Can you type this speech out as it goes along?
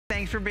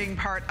Thanks for being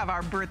part of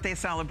our birthday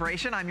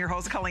celebration. I'm your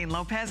host, Colleen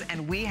Lopez,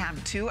 and we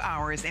have 2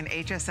 hours in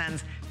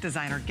HSN's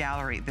Designer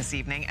Gallery this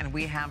evening, and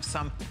we have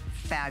some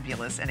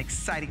fabulous and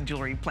exciting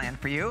jewelry planned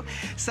for you.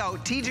 So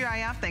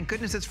TGIF, thank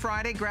goodness it's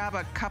Friday. Grab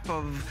a cup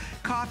of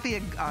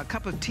coffee, a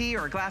cup of tea,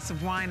 or a glass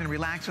of wine and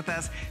relax with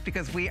us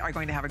because we are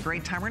going to have a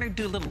great time. We're going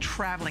to do a little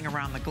traveling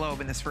around the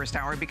globe in this first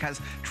hour because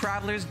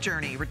Traveler's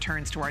Journey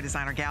returns to our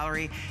Designer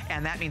Gallery,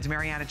 and that means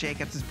Mariana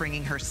Jacobs is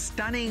bringing her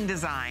stunning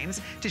designs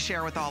to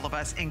share with all of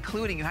us,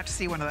 including, you have to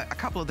see a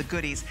couple of the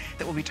goodies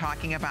that we'll be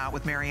talking about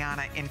with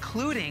Mariana,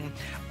 including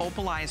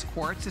opalized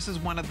quartz. This is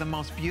one of the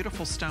most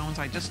beautiful stones.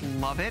 I just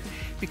love it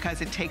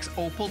because it takes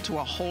opal to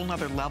a whole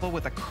nother level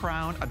with a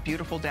crown of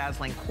beautiful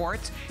dazzling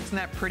quartz. Isn't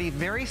that pretty?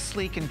 Very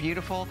sleek and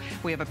beautiful.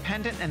 We have a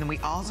pendant, and then we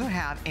also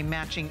have a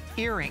matching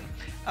earring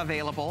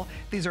available.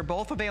 These are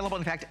both available.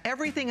 In fact,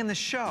 everything in the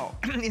show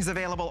is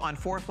available on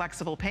 4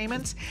 flexible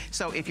payments.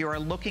 So if you are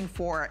looking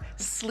for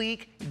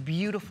sleek,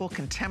 beautiful,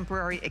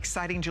 contemporary,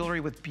 exciting jewelry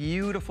with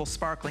beautiful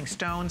sparkling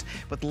stones,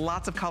 with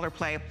lots of color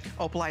play,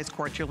 opalized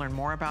quartz, you'll learn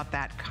more about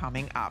that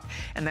coming up.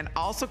 And then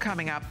also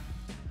coming up,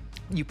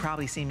 you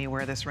probably see me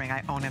wear this ring.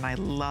 I own and I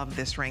love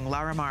this ring.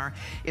 Larimar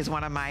is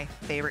one of my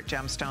favorite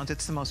gemstones.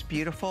 It's the most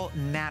beautiful,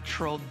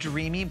 natural,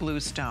 dreamy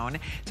blue stone.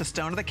 It's a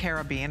stone of the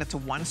Caribbean. It's a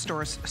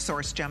one-source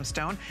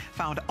gemstone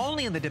found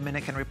only in the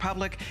Dominican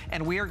Republic.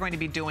 And we are going to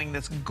be doing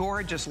this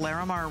gorgeous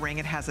Larimar ring.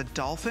 It has a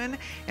dolphin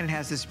and it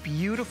has this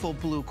beautiful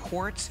blue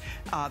quartz.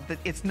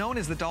 It's known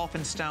as the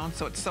dolphin stone,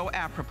 so it's so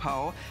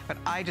apropos. But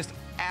I just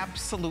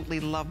absolutely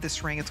love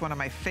this ring. It's one of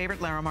my favorite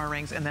Larimar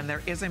rings. And then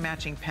there is a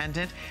matching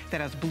pendant that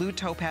has blue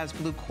topaz,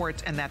 blue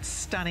quartz, and that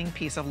stunning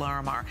piece of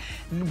Larimar.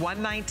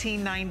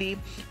 $119.90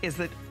 is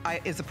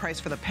the price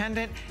for the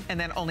pendant, and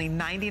then only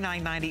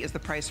 $99.90 is the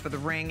price for the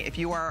ring. If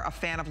you are a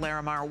fan of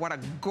Larimar, what a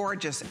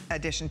gorgeous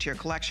addition to your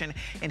collection.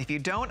 And if you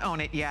don't own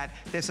it yet,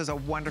 this is a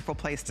wonderful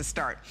place to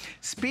start.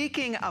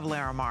 Speaking of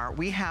Larimar,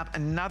 we have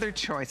another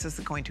choice. This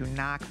is going to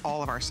knock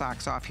all of our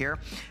socks off here.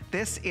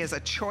 This is a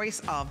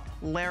choice of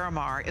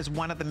Larimar, is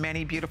one of the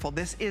many beautiful.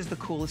 This is the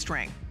coolest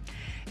ring.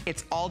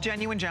 It's all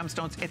genuine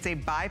gemstones. It's a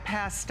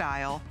bypass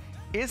style.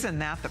 Isn't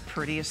that the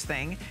prettiest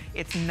thing?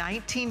 It's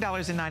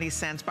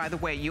 $19.90. By the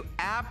way, you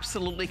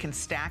absolutely can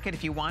stack it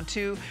if you want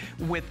to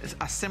with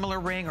a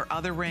similar ring or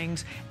other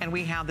rings. And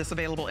we have this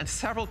available in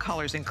several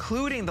colors,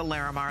 including the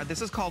Larimar.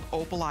 This is called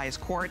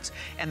opalized quartz.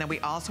 And then we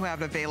also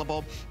have it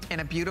available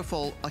in a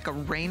beautiful, like a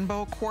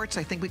rainbow quartz.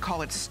 I think we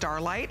call it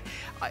Starlight.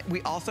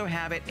 We also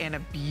have it in a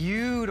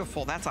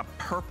beautiful, that's a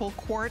purple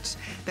quartz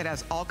that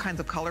has all kinds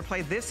of color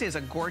play. This is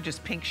a gorgeous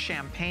pink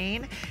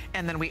champagne.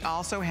 And then we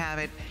also have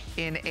it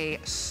in a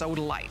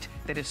soda light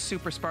that is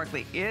super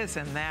sparkly.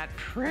 Isn't that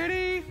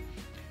pretty?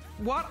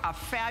 What a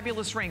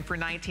fabulous ring for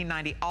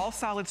 $19.90. All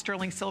solid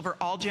sterling silver,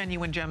 all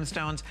genuine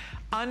gemstones,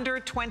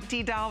 under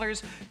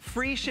 $20,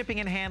 free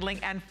shipping and handling,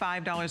 and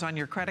 $5 on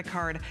your credit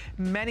card.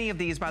 Many of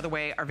these, by the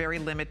way, are very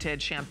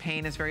limited.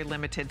 Champagne is very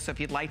limited, so if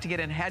you'd like to get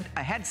a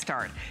head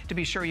start to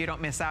be sure you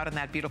don't miss out on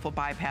that beautiful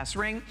bypass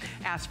ring,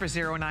 ask for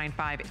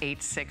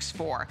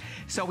 095864.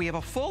 So we have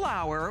a full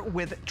hour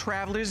with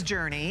Traveler's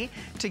Journey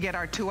to get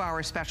our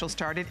 2-hour special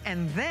started,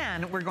 and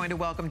then we're going to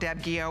welcome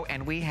Deb Gio,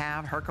 and we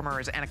have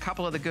Herkimers and a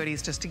couple of the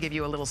goodies just to give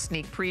you a little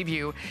sneak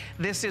preview.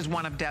 This is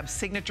one of Deb's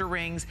signature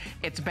rings.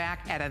 It's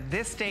back at a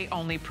this day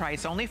only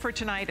price, only for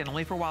tonight and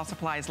only for while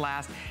supplies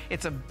last.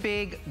 It's a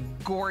big,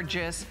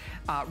 gorgeous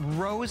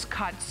rose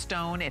cut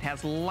stone. It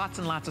has lots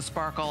and lots of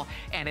sparkle,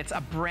 and it's a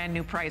brand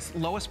new price,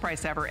 lowest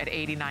price ever at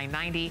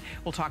 $89.90.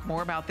 We'll talk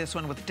more about this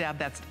one with Deb.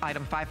 That's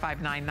item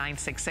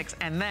 559966.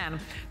 And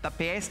then the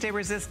pièce de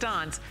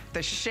résistance,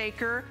 the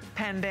shaker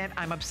pendant.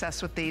 I'm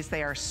obsessed with these.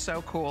 They are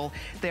so cool.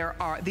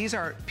 These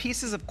are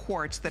pieces of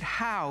quartz that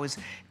house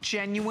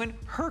genuine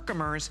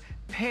Herkimers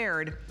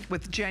paired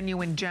with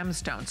genuine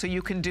gemstones. So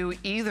you can do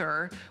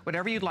either,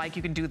 whatever you'd like.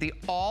 You can do the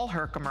all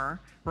Herkimer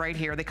right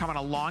here. They come on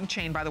a long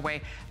chain, by the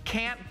way.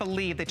 Can't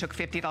believe they took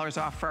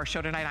 $50 off for our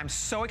show tonight. I'm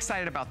so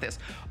excited about this.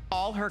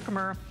 All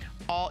Herkimer,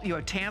 you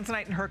have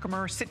tanzanite and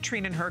Herkimer,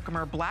 citrine and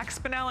Herkimer, black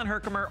spinel and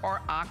Herkimer,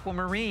 or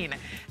aquamarine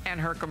and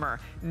Herkimer.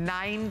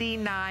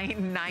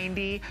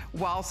 $99.90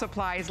 while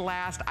supplies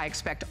last. I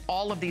expect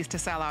all of these to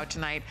sell out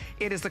tonight.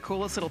 It is the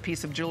coolest little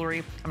piece of jewelry.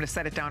 I'm going to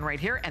set it down right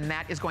here, and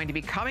that is going to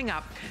be coming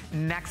up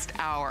next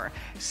hour.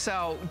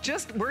 So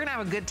we're going to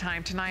have a good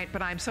time tonight,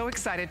 but I'm so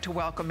excited to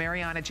welcome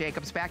Mariana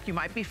Jacobs back. You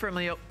might be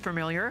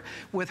familiar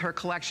with her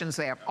collections.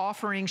 They have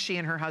offerings. She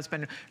and her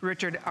husband,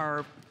 Richard,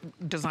 are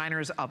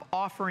designers of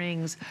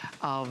offerings,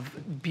 of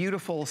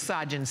beautiful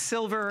Sajin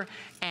silver,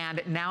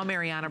 and now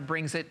Mariana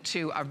brings it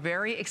to a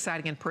very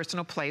exciting and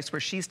personal place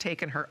where she's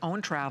taken her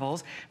own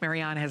travels.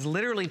 Mariana has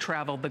literally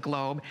traveled the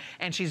globe,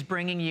 and she's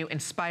bringing you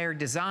inspired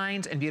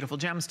designs and beautiful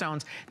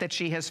gemstones that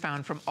she has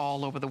found from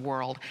all over the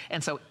world.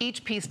 And so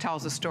each piece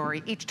tells a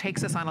story, each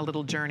takes us on a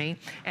little journey,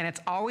 and it's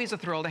always a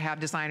thrill to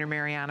have designer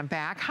Mariana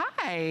back.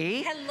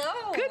 Hi.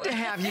 Hello. Good to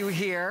have you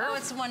here. Oh,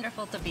 it's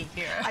wonderful to be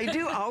here. I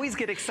do always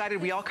get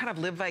excited. We all kind of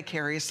live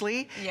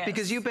vicariously. Yes.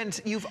 Because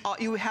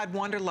you had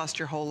wanderlust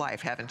your whole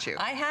life, haven't you?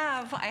 I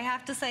have. I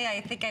have to say,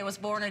 I think I was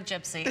born a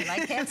gypsy, and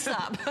I can't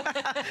stop.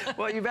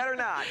 Well, you better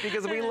not,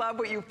 because we love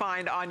what you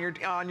find on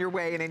your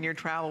way and in your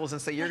travels.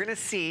 And so you're going to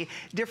see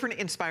different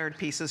inspired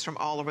pieces from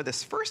all over.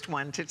 This first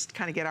one, to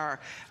kind of get our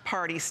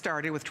party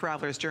started with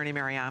Traveler's Journey,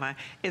 Mariana,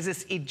 is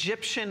this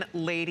Egyptian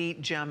lady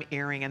gem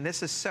earring. And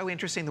this is so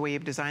interesting the way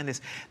you've designed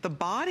this. The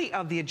body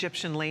of the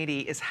Egyptian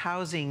lady is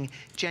housing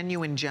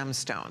genuine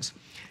gemstones.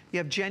 You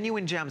have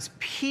genuine gems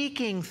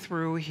peeking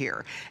through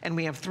here. And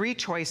we have 3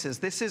 choices.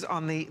 This is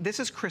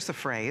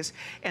chrysoprase,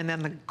 and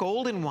then the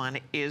golden one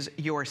is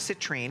your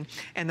citrine,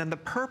 and then the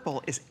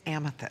purple is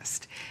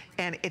amethyst.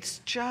 And it's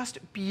just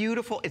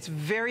beautiful. It's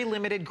very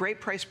limited, great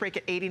price break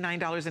at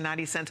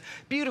 $89.90.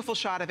 Beautiful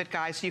shot of it,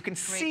 guys. So you can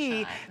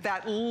see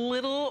that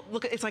little,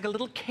 look, it's like a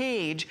little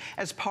cage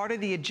as part of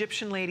the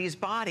Egyptian lady's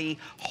body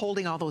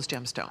holding all those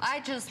gemstones.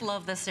 I just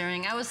love this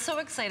earring. I was so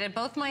excited.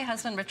 Both my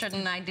husband Richard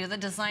and I do the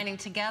designing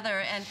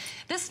together, and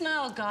this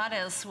Nile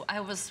goddess, I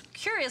was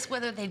curious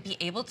whether they'd be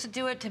able to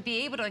do it, to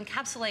be able to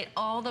encapsulate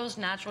all those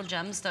natural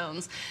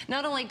gemstones,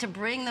 not only to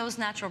bring those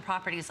natural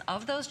properties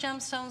of those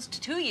gemstones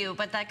to you,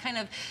 but that kind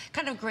of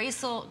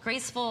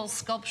graceful,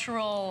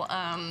 sculptural,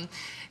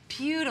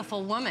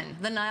 beautiful woman.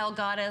 The Nile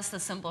goddess, the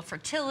symbol of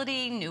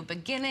fertility, new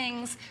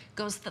beginnings,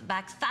 goes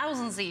back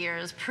thousands of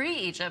years,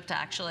 pre-Egypt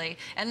actually.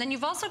 And then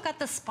you've also got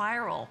the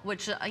spiral,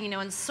 which, you know,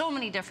 in so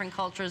many different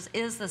cultures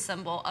is the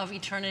symbol of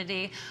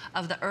eternity,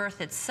 of the earth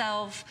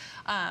itself,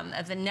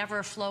 of the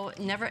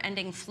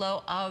never-ending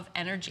flow of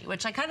energy,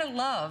 which I kind of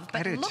love.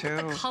 But look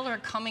at the color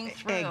coming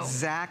through.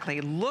 Exactly.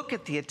 Look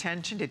at the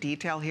attention to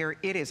detail here.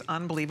 It is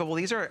unbelievable.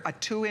 These are a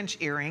 2-inch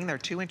earring. They're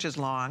 2 inches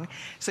long,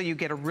 so you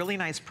get a really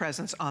nice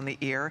presence on the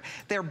ear.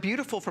 They're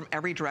beautiful from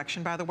every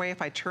direction, by the way.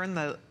 If I turn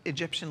the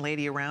Egyptian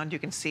lady around, you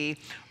can see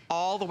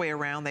all the way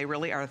around. They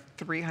really are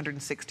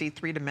 360,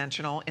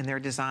 3-dimensional in their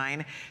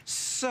design.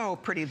 So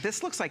pretty.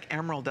 This looks like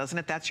emerald, doesn't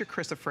it? That's your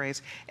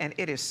chrysoprase, and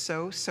it is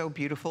so, so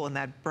beautiful in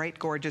that bright,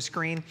 gorgeous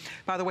green.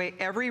 By the way,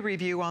 every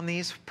review on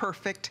these,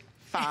 perfect.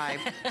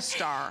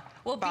 5-star.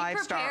 Well, be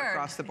 5-star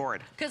across the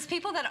board. Because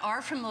people that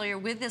are familiar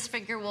with this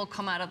figure will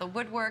come out of the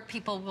woodwork.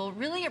 People will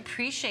really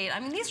appreciate. I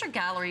mean, these are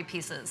gallery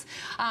pieces.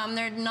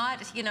 They're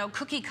not, you know,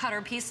 cookie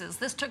cutter pieces.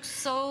 This took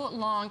so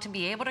long to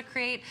be able to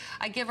create.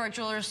 I give our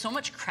jewelers so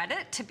much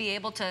credit to be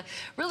able to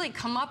really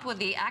come up with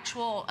the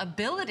actual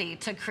ability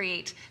to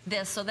create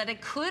this so that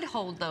it could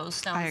hold those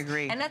stones. I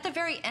agree. And at the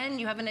very end,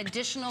 you have an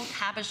additional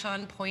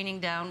cabochon pointing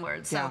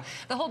downwards. So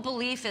the whole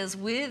belief is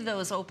with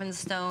those open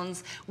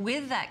stones,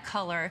 with that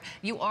color,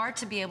 you are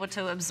to be able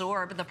to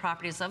absorb the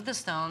properties of the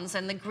stones,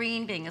 and the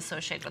green being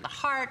associated with the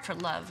heart for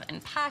love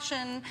and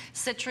passion,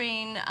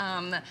 citrine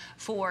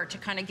to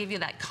kind of give you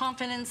that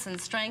confidence and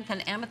strength,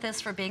 and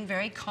amethyst for being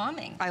very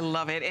calming. I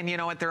love it, and you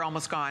know what? They're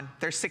almost gone.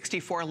 There's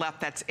 64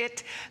 left. That's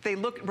it. They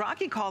look,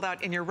 Rocky called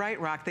out in your right,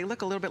 Rock, they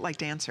look a little bit like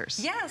dancers.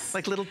 Yes.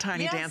 Like little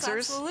tiny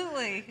dancers. Yes,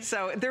 absolutely.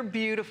 So they're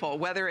beautiful,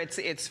 whether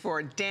it's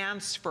for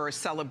dance, for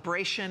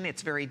celebration.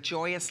 It's very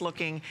joyous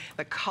looking.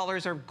 The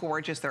colors are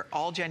gorgeous. They're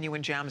all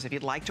genuine gems. If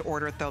you'd like to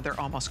order it, though, they're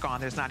almost gone.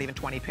 There's not even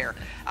 20 pair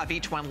of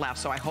each one left.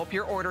 So I hope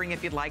you're ordering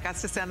if you'd like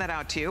us to send that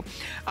out to you.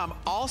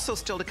 Also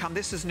still to come,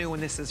 this is new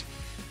and this is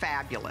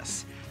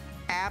fabulous.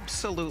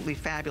 Absolutely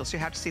fabulous. You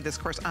have to see this.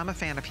 Of course, I'm a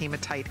fan of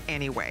hematite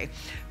anyway,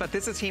 but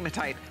this is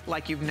hematite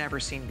like you've never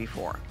seen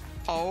before.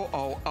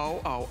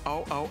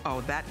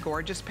 Oh, that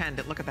gorgeous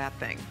pendant. Look at that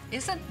thing.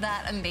 Isn't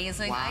that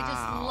amazing? Wow. I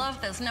just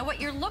love this. Now, what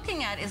you're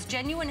looking at is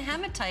genuine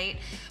hematite,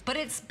 but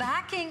it's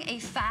backing a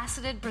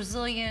faceted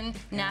Brazilian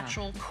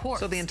natural quartz.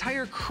 So the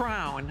entire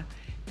crown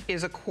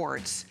is a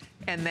quartz,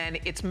 and then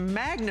it's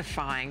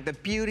magnifying the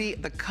beauty,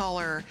 the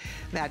color,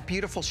 that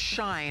beautiful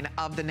shine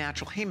of the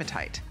natural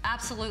hematite.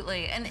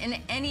 Absolutely, and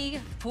in any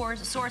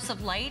source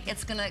of light,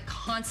 it's gonna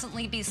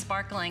constantly be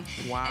sparkling.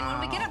 Wow. And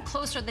when we get up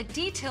closer, the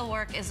detail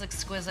work is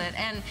exquisite,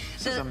 and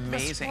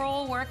the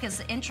scroll work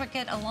is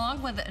intricate,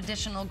 along with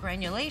additional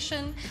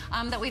granulation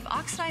that we've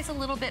oxidized a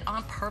little bit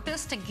on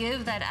purpose to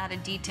give that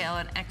added detail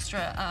and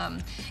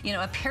extra, you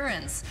know,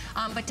 appearance,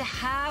 but to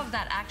have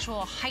that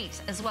actual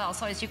height as well.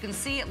 So as you can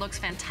see, it looks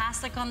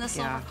fantastic on the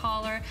silver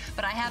collar,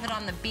 but I have it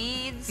on the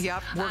beads.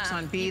 Yep, works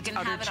on beads, you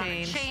can outer have it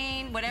chains. on a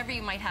chain, whatever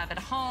you might have at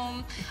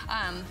home.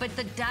 But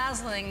the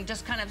dazzling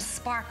just kind of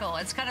sparkle.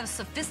 It's kind of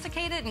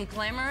sophisticated and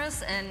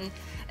glamorous and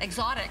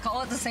exotic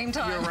all at the same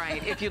time. You're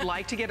right. If you'd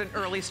like to get an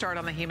early start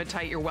on the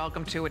hematite, you're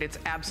welcome to it. It's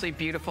absolutely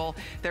beautiful.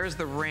 There's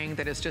the ring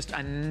that is just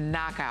a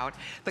knockout.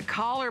 The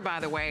collar, by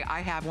the way, I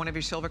have one of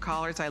your silver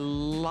collars. I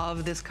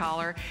love this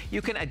collar.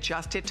 You can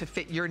adjust it to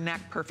fit your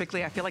neck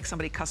perfectly. I feel like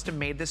somebody custom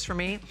made this for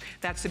me.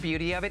 That's the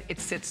beauty of it. It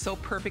sits so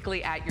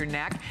perfectly at your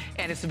neck,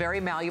 and it's very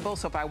malleable.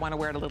 So if I want to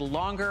wear it a little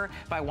longer,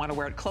 if I want to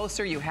wear it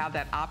closer, you have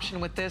that option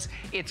with this.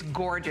 It's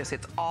gorgeous.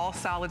 It's all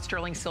solid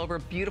sterling silver,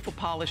 beautiful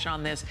polish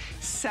on this.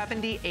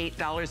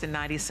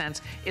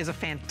 $78.90 is a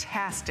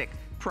fantastic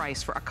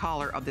price for a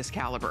collar of this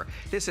caliber.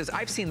 This is,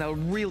 I've seen the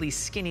really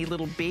skinny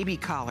little baby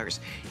collars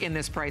in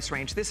this price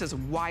range. This is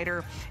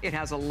wider, it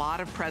has a lot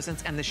of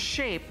presence, and the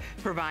shape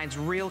provides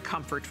real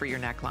comfort for your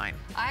neckline.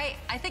 I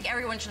think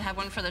everyone should have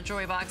one for the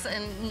jewelry box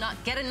and not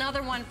get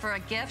another one for a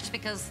gift,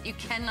 because you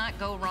cannot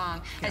go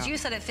wrong. As you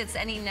said, it fits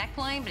any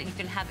neckline, but you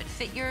can have it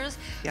fit yours.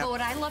 But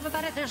what I love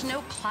about it, there's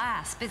no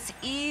clasp. It's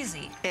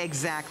easy.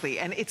 Exactly,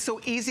 and it's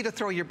so easy to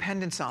throw your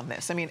pendants on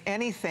this. I mean,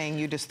 anything,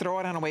 you just throw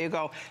it on, away you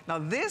go. Now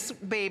this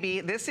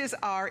baby, this is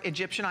our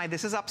Egyptian eye.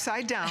 This is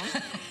upside down.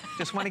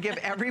 Just want to give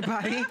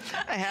everybody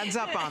a heads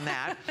up on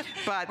that.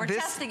 But we're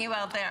testing you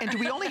out there. And do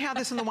we only have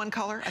this in the one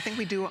color? I think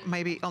we do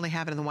maybe only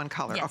have it in the one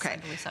color. Yes, okay, I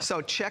believe so.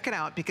 So check it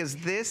out, because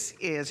this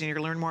is, and you're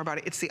gonna learn more about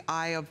it, it's the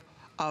eye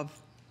of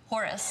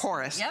Horus.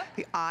 Horus. Yep.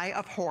 The Eye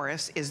of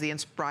Horus is the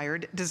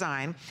inspired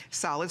design.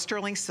 Solid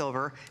sterling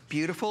silver,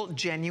 beautiful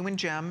genuine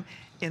gem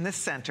in the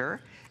center.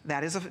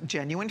 That is a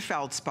genuine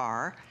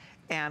feldspar.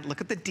 And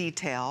look at the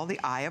detail, the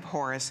Eye of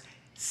Horus.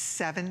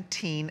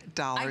 $17.90.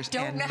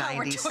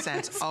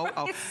 Oh,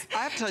 I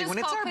have to tell you, when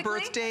it's our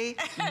birthday,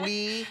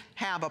 we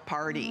have a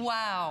party.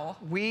 Wow.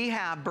 We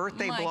have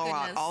birthday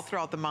blowout all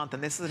throughout the month,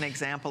 and this is an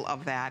example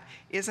of that.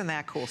 Isn't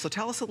that cool? So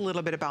tell us a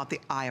little bit about the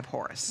Eye of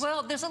Horus.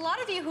 Well, there's a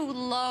lot of you who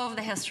love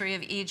the history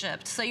of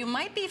Egypt, so you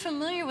might be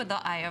familiar with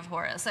the Eye of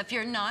Horus. If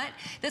you're not,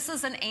 this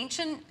is an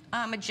ancient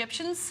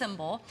Egyptian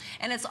symbol,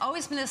 and it's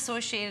always been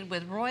associated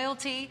with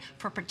royalty,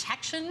 for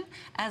protection,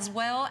 as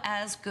well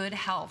as good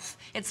health.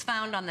 It's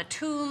found on the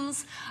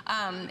tombs,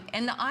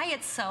 and the eye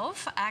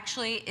itself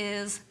actually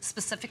is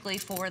specifically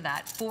for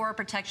that, for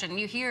protection.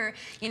 You hear,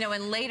 you know,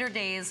 in later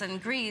days in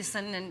Greece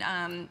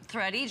and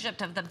throughout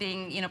Egypt of the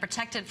being, you know,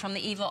 protected from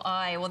the evil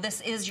eye. Well,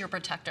 this is your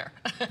protector.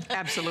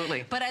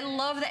 Absolutely. But I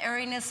love the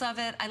airiness of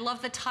it. I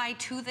love the tie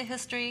to the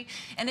history,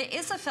 and it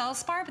is a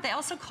feldspar, but they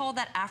also call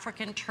that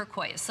African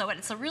turquoise. So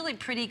it's a really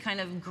pretty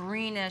kind of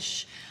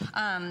greenish.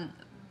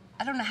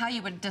 I don't know how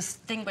you would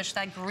distinguish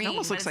that green. It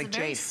almost looks like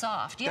very jade.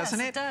 Soft. Yes,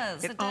 doesn't it? It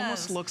does. It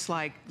almost looks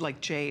like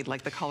jade,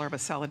 like the color of a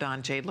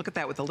celadon jade. Look at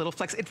that with the little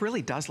flecks. It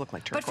really does look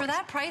like turquoise. But for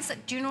that price,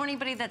 do you know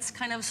anybody that's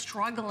kind of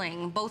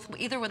struggling, both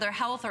either with their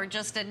health or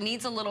just it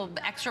needs a little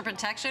extra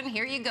protection?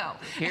 Here you go.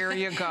 Here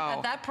you go.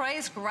 At that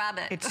price, grab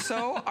it. It's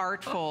so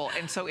artful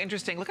and so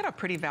interesting. Look at how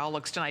pretty Val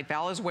looks tonight.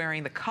 Val is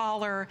wearing the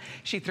collar.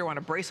 She threw on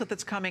a bracelet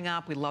that's coming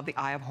up. We love the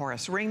Eye of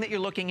Horus ring that you're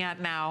looking at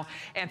now.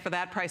 And for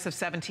that price of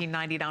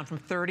 $17.90 down from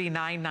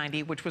 $39.90,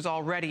 which was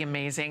already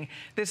amazing.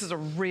 This is a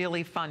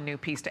really fun new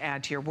piece to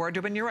add to your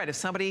wardrobe. And you're right, if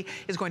somebody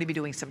is going to be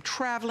doing some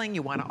traveling,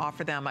 you want to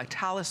offer them a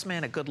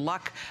talisman, a good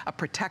luck, a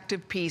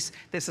protective piece,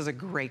 this is a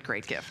great,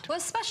 great gift. Well,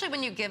 especially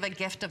when you give a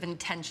gift of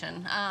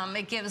intention.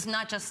 It gives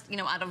not just, you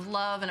know, out of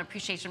love and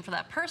appreciation for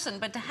that person,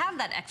 but to have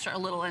that extra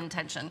little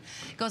intention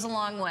goes a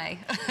long way.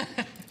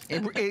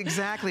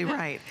 Exactly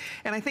right.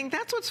 And I think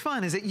that's what's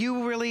fun, is that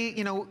you really,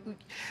 you know,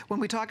 when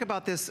we talk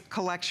about this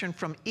collection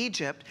from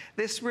Egypt,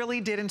 this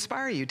really did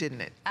inspire you,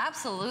 didn't it?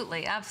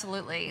 Absolutely,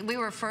 absolutely. We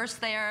were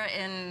first there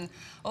in,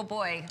 oh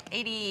boy,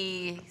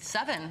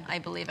 87, I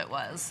believe it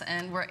was.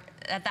 And we're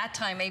at that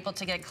time able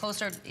to get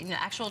closer, you know,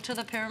 actual to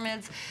the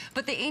pyramids.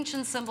 But the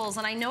ancient symbols,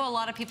 and I know a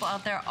lot of people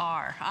out there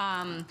are,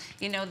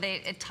 you know,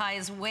 it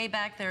ties way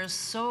back. There's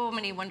so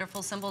many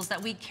wonderful symbols that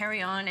we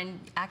carry on and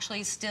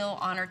actually still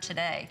honor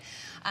today.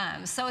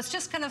 So it's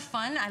just kind of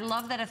fun. I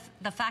love that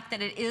the fact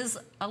that it is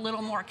a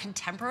little more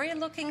contemporary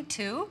looking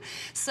too.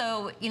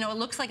 So, you know, it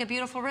looks like a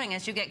beautiful ring.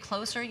 As you get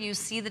closer, you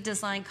see the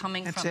design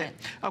coming from it.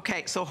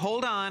 Okay, so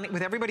hold on.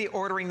 With everybody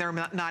ordering, there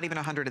are not even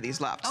 100 of these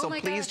left. So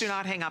please do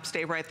not hang up.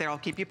 Stay right there. I'll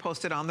keep you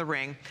posted on the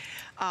ring.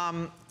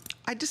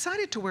 I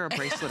decided to wear a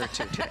bracelet or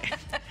two today.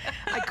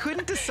 I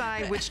couldn't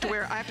decide which to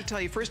wear. I have to tell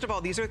you, first of all,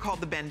 these are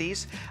called the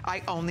bendies.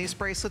 I own these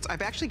bracelets.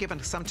 I've actually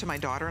given some to my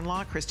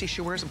daughter-in-law, Christy.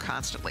 She wears them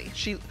constantly.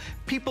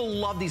 People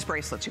love these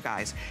bracelets, you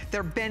guys.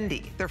 They're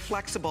bendy, they're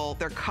flexible,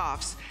 they're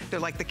cuffs.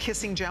 They're like the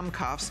kissing gem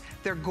cuffs.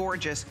 They're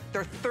gorgeous.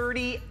 They're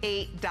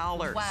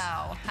 $38.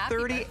 Wow.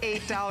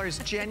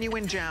 $38,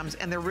 genuine gems,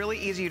 and they're really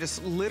easy. You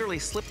just literally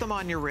slip them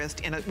on your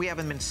wrist. And we have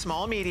them in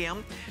small,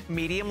 medium,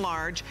 medium,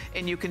 large,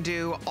 and you can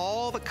do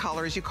all the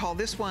colors. You call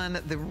this one,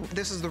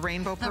 this is the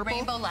rainbow purple. The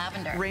rainbow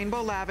lavender.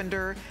 Rainbow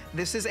lavender.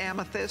 This is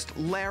amethyst,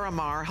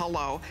 Larimar,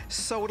 hello,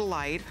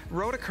 sodalite,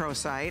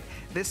 rhodochrosite.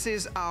 This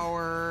is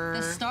our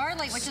the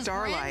starlight, which is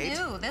brand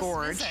new. This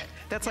gorge.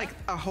 That's like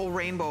a whole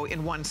rainbow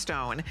in one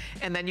stone.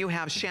 And then you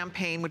have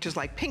champagne, which is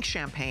like pink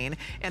champagne.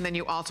 And then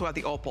you also have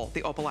the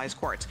opalized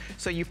quartz.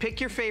 So you pick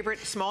your favorite,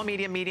 small,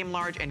 medium, medium,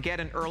 large, and get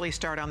an early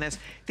start on this.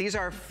 These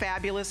are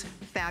fabulous,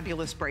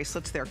 fabulous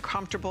bracelets. They're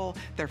comfortable,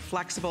 they're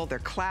flexible, they're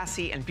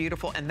classy and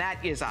beautiful, and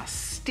that is a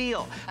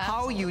steal. Absolutely.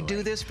 How you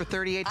do this for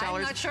 $38?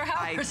 I'm not sure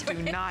how. I do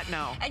not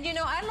know. And you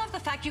know, I love the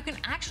fact you can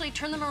actually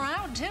turn them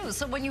around too.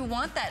 So when you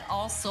want that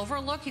all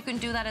silver look, you can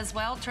do that as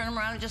well. Turn them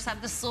around and just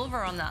have the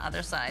silver on the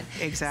other side.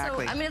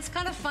 Exactly. So, I mean, it's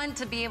kind of fun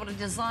to be able to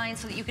design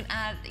so that you can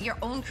add your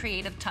own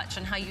creative touch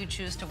on how you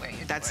choose to wear your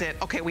jewelry. That's it.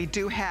 Okay, we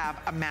do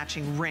have a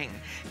matching ring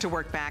to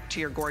work back to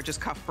your gorgeous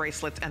cuff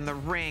bracelets, and the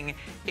ring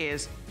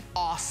is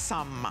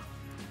awesome.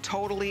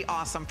 totally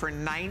awesome for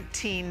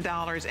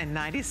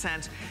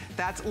 $19.90.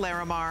 That's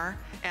Larimar,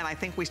 and I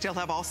think we still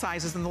have all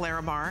sizes in the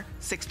Larimar,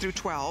 6 through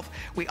 12.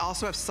 We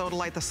also have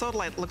Sodalite. The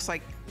Sodalite looks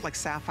like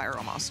sapphire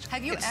almost.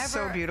 Have you ever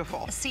so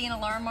beautiful. Seen a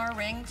Larimar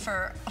ring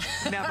for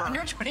never,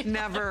 under $20?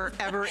 Never,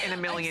 ever in a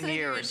million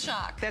years. In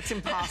shock. That's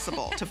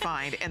impossible to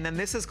find. And then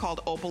this is called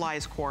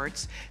opalized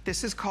quartz.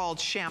 This is called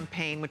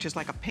champagne, which is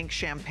like a pink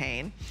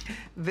champagne.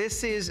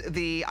 This is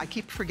the, I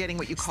keep forgetting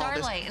what you call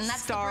Starlight, this. And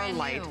that's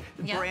Starlight,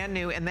 the brand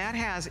new. And that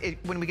has,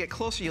 when we get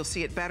closer, you'll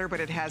see it better, but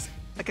it has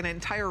like an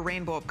entire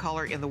rainbow of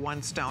color in the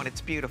one stone.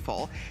 It's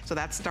beautiful. So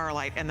that's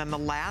Starlight. And then the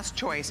last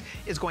choice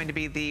is going to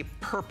be the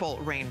purple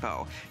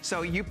rainbow.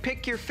 So you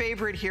pick your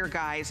favorite here,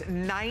 guys.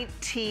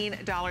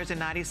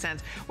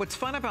 $19.90. What's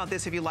fun about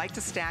this, if you like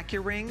to stack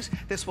your rings,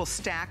 this will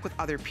stack with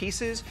other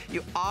pieces.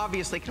 You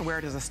obviously can wear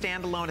it as a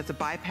standalone. It's a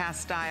bypass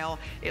style.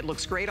 It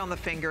looks great on the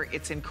finger.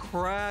 It's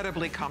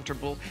incredibly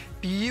comfortable,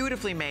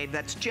 beautifully made.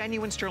 That's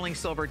genuine sterling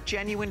silver,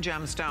 genuine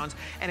gemstones.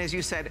 And as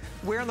you said,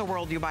 where in the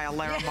world do you buy a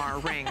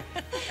Larimar ring?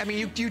 I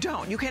mean, you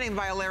don't. You can't even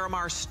buy a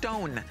Larimar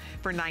stone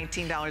for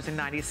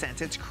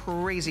 $19.90. It's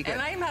crazy good.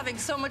 And I'm having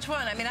so much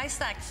fun. I mean, I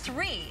stacked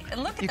 3,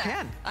 and look at that. You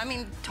can. I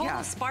mean,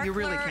 total sparkler, you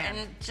really can.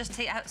 and just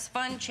it's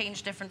fun,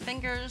 change different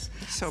fingers.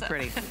 So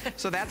pretty.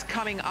 So that's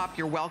coming up.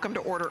 You're welcome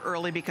to order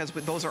early because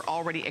those are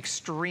already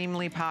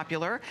extremely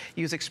popular.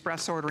 Use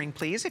express ordering,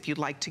 please, if you'd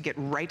like to get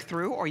right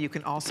through, or you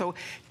can also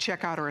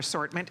check out our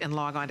assortment and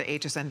log on to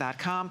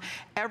hsn.com.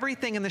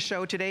 Everything in the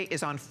show today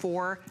is on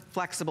 4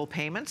 flexible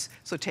payments,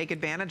 so take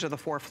advantage of the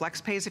 4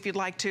 flex pays if you'd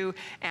like to,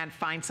 and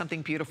find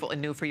something beautiful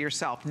and new for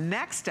yourself.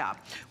 Next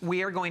up,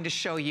 we are going to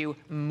show you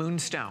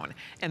Moonstone,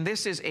 and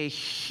this is a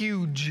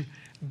huge,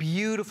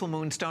 beautiful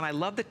moonstone. I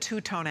love the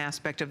two-tone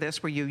aspect of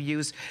this, where you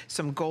use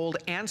some gold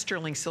and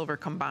sterling silver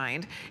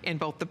combined in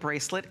both the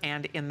bracelet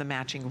and in the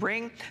matching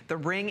ring. The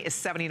ring is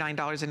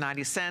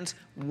 $79.90.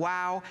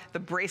 Wow. The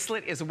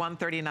bracelet is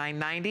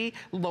 $139.90.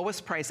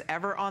 Lowest price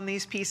ever on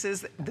these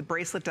pieces. The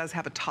bracelet does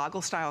have a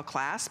toggle style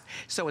clasp,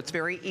 so it's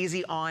very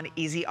easy on,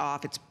 easy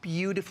off. It's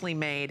beautifully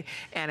made,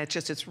 and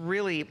it's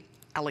really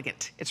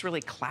elegant. It's really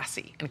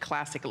classy and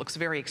classic. It looks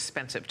very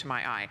expensive to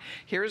my eye.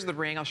 Here's the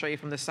ring. I'll show you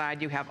from the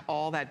side. You have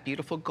all that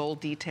beautiful gold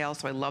detail,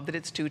 so I love that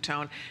it's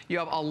two-tone. You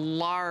have a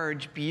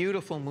large,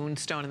 beautiful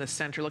moonstone in the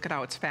center. Look at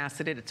how it's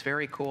faceted. It's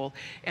very cool.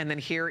 And then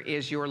here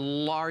is your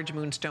large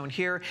moonstone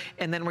here.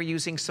 And then we're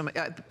using some,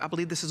 I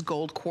believe this is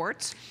gold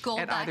quartz.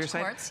 Gold either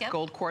side. Quartz, yep.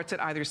 Gold quartz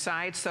at either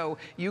side. So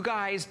you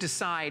guys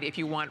decide if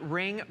you want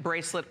ring,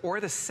 bracelet, or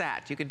the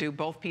set. You can do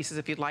both pieces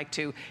if you'd like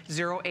to.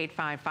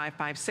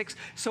 085556.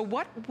 So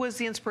what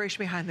was the inspiration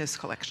behind this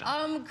collection?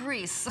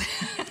 Greece.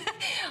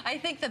 I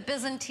think the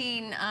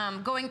Byzantine,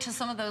 going to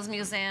some of those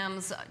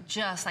museums,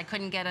 I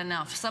couldn't get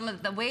enough. Some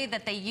of the way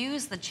that they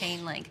use the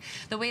chain link,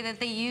 the way that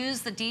they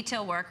use the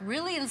detail work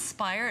really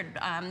inspired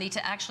me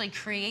to actually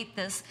create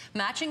this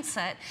matching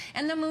set.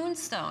 And the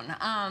moonstone.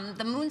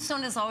 The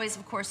moonstone is always,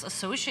 of course,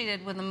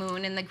 associated with the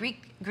moon, and the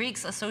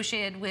Greeks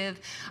associated with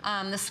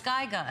the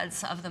sky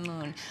gods of the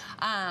moon.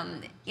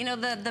 You know,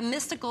 the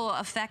mystical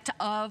effect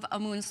of a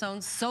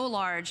moonstone, so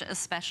large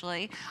especially.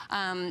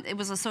 It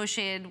was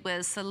associated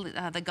with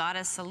the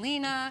goddess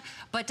Selena,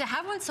 but to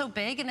have one so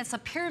big, and it's a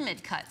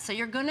pyramid cut, so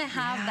you're going to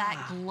have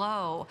that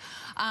glow.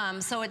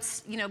 So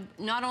it's, you know,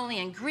 not only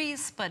in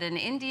Greece, but in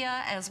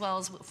India, as well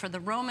as for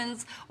the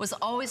Romans, was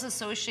always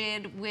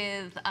associated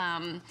with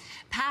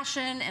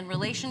passion and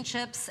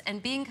relationships,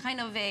 and being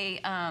kind of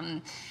a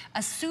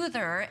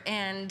soother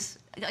and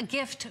a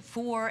gift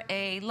for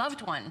a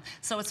loved one.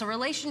 So it's a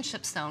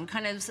relationship stone,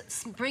 kind of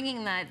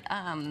bringing that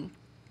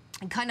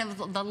kind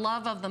of the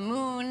love of the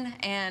moon,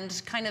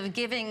 and kind of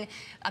giving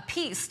a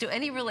piece to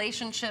any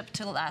relationship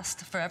to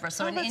last forever.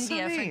 So in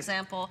India, for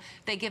example,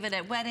 they give it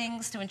at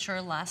weddings to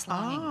ensure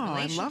last-longing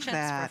relationships, I love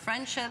that. for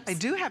friendships. I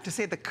do have to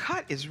say the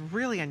cut is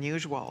really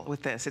unusual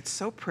with this. It's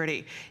so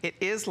pretty. It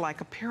is like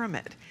a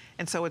pyramid,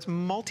 and so it's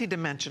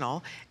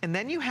multi-dimensional. And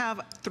then you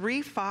have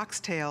 3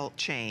 foxtail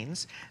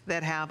chains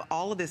that have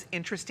all of this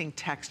interesting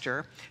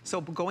texture. So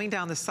going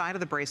down the side of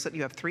the bracelet,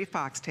 you have 3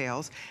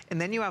 foxtails,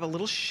 and then you have a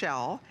little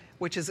shell,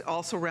 which is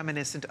also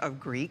reminiscent of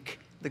Greek,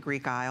 the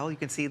Greek Isle. You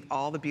can see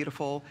all the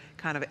beautiful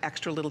kind of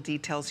extra little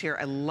details here.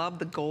 I love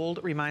the gold,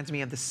 reminds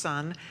me of the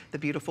sun, the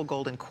beautiful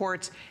golden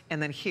quartz.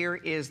 And then here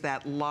is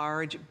that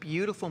large,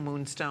 beautiful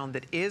moonstone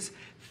that is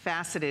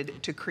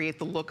faceted to create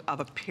the look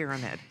of a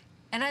pyramid.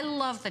 And I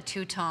love the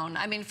two-tone.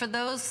 I mean, for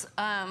those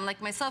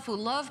like myself who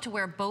love to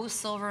wear both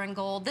silver and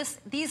gold,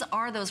 these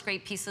are those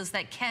great pieces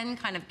that can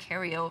kind of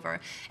carry over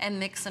and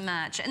mix and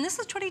match. And this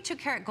is 22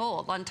 karat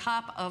gold on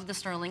top of the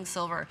sterling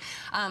silver.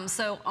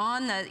 So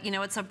on the, you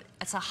know, it's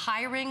it's a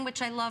high ring,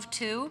 which I love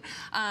too,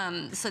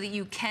 so that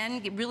you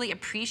can really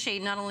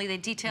appreciate not only the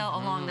detail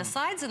along the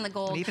sides in the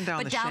gold, even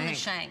down but down the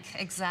shank.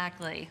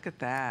 Exactly. Look at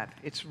that.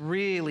 It's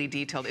really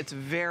detailed. It's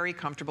very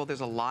comfortable.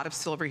 There's a lot of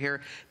silver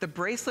here. The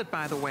bracelet,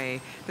 by the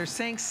way, they're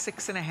saying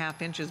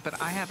 6.5 inches,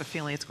 but I have a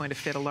feeling it's going to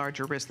fit a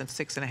larger wrist than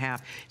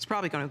 6.5. It's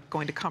probably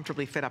going to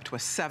comfortably fit up to a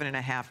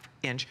 7.5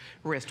 inch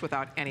wrist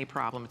without any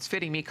problem. It's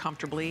fitting me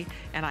comfortably,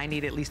 and I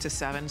need at least a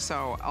 7.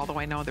 So although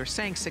I know they're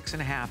saying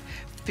 6.5,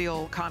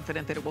 feel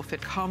confident that it will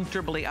fit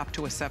comfortably up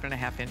to a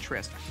 7.5 inch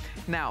wrist.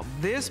 Now,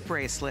 this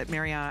bracelet,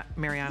 Mariana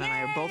and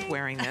I are both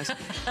wearing this.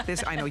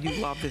 I know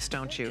you love this,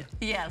 don't you?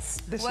 Yes.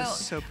 This is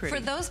so pretty.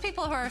 For those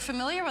people who are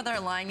familiar with our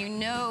line, you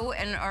know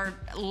and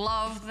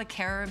love the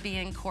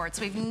Caribbean quartz.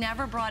 We've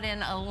never brought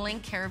in a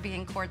Link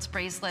Caribbean quartz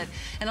bracelet,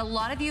 and a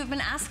lot of you have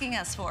been asking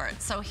us for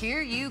it. So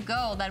here you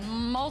go, that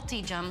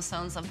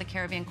multi-gemstones of the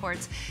Caribbean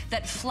quartz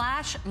that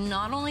flash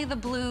not only the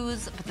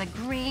blues, but the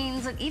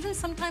greens, and even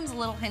sometimes a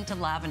little hint of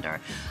lavender.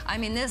 I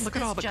mean, this is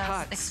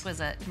just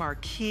exquisite.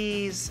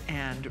 Marquise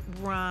and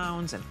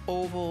rounds and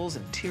ovals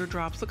and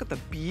teardrops. Look at the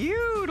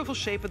beautiful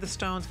shape of the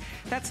stones.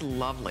 That's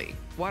lovely.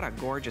 What a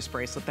gorgeous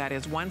bracelet that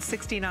is.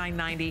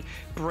 $169.90,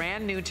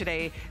 brand new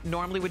today.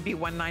 Normally would be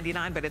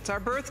 $199, but it's our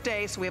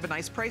birthday, so we have a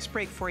nice price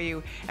break for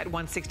you at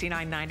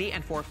 $169.90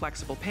 and 4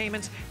 flexible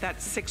payments.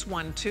 That's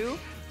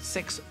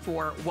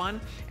 612-641.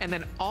 And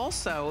then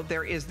also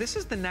this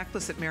is the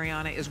necklace that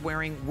Mariana is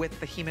wearing with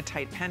the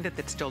hematite pendant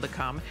that's still to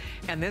come.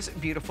 And this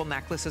beautiful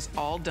necklace is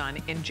all done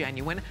in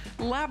genuine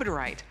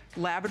labradorite.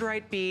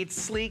 Labradorite beads,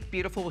 sleek,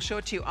 beautiful. We'll show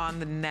it to you on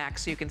the neck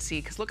so you can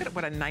see, because look at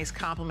what a nice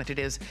compliment it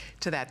is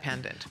to that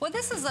pendant. Well,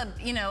 this is a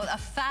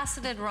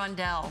faceted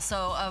rondelle,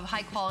 so of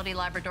high quality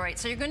labradorite.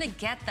 So you're going to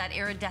get that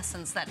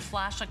iridescence, that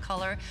flash of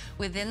color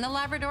within the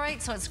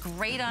labradorite. So it's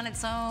great on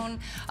its own.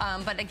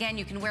 But again,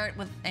 you can wear it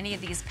with any of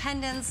these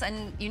pendants,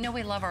 and you know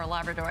we love our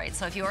labradorite.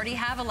 So if you already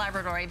have a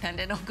labradorite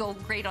pendant, it'll go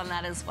great on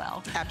that as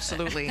well.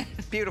 Absolutely.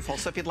 Beautiful.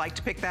 So if you'd like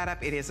to pick that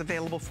up, it is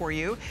available for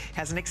you.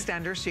 Has an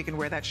extender so you can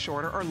wear that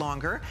shorter or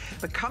longer.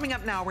 But coming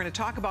up now, we're going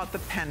to talk about the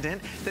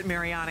pendant that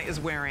Mariana is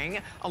wearing,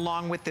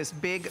 along with this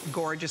big,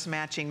 gorgeous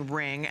matching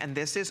ring. And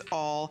this is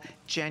all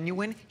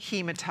genuine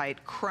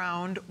hematite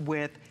crowned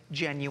with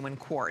genuine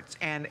quartz.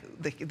 And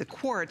the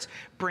quartz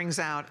brings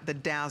out the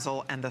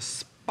dazzle and the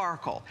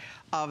sparkle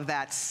of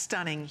that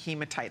stunning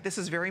hematite. This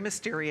is very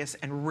mysterious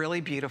and really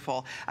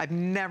beautiful. I've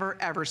never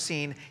ever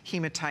seen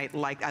hematite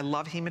I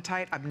love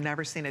hematite. I've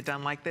never seen it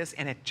done like this,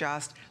 and it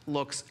just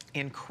looks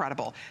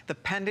incredible. The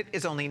pendant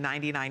is only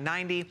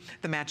 $99.90.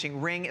 The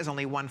matching ring is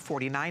only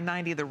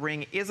 $149.90. The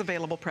ring is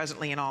available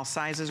presently in all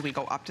sizes. We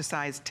go up to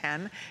size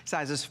 10,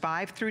 sizes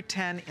 5 through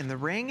 10 in the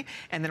ring,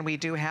 and then we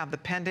do have the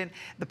pendant.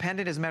 The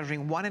pendant is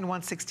measuring 1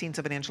 1/16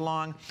 of an inch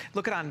long.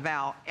 Look at on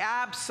Val,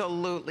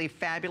 absolutely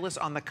fabulous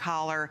on the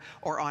collar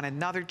or on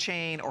another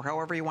chain or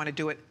however you want to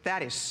do it.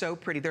 That is so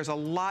pretty. There's a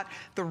lot.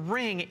 The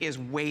ring is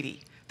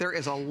weighty. There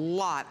is a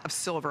lot of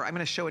silver. I'm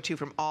going to show it to you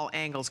from all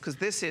angles because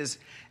this is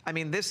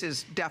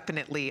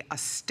definitely a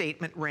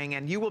statement ring,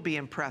 and you will be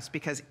impressed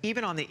because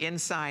even on the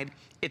inside,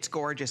 it's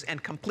gorgeous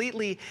and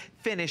completely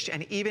finished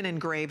and even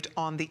engraved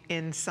on the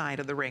inside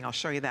of the ring. I'll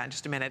show you that in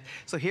just a minute.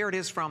 So here it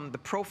is from the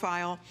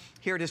profile.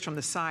 Here it is from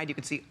the side. You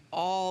can see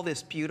all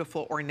this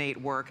beautiful ornate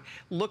work.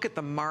 Look at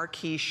the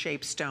marquee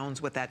shaped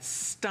stones with that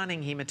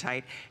stunning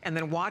hematite, and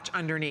then watch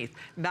underneath.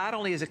 Not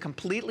only is it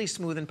completely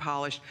smooth and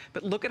polished,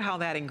 but look at how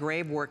that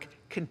engraved work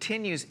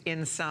continues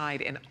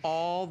inside and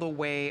all the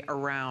way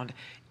around.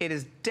 It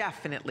is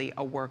definitely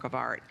a work of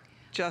art.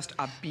 Just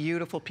a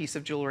beautiful piece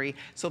of jewelry.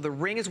 So the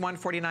ring is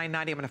 $149.90.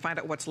 I'm going to find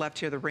out what's left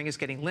here. The ring is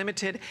getting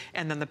limited.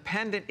 And then the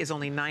pendant is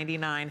only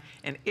 $99.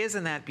 And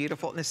isn't that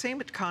beautiful? And the same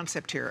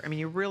concept here. I mean,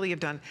 you really have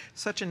done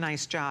such a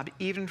nice job,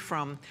 even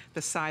from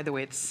the side, the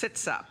way it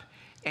sits up.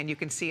 And you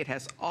can see it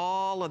has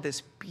all of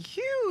this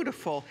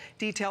beautiful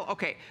detail.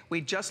 Okay,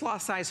 we just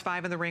lost size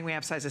 5 in the ring. We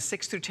have sizes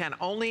 6 through 10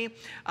 only.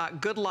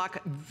 Good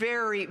luck.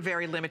 Very,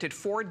 very limited.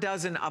 4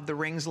 dozen of the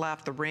rings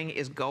left. The ring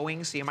is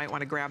going, so you might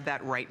want to grab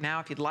that right now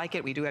if you'd like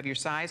it. We do have your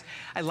size.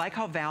 I like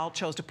how Val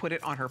chose to put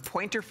it on her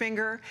pointer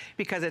finger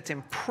because it's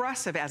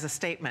impressive as a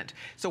statement.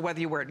 So whether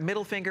you wear it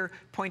middle finger,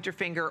 pointer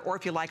finger, or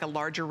if you like a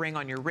larger ring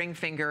on your ring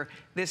finger,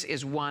 this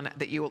is one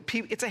that you will,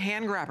 it's a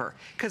hand grabber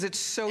because it's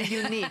so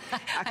unique.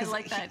 I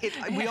like that.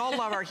 We all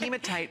love our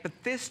hematite, but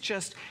this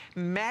just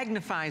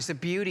magnifies the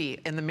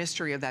beauty and the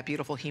mystery of that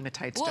beautiful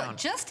hematite stone. Well,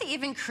 just to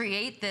even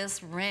create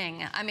this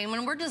ring, I mean,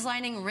 when we're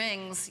designing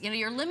rings, you know,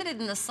 you're limited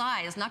in the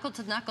size, knuckle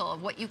to knuckle,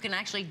 of what you can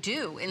actually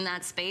do in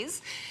that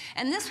space.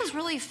 And this was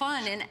really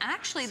fun. And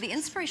actually, the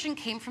inspiration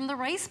came from the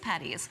rice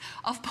paddies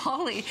of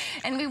Polly.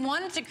 And we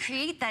wanted to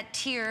create that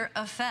tier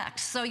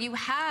effect. So you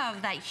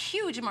have that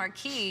huge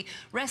marquee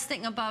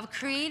resting above,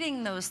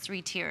 creating those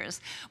 3 tiers,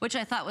 which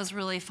I thought was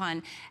really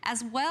fun,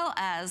 as well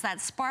as that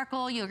that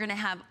sparkle. You're gonna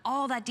have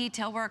all that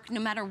detail work, no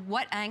matter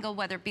what angle,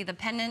 whether it be the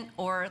pendant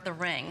or the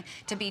ring,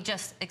 to be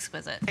just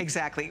exquisite.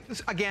 Exactly.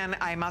 Again,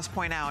 I must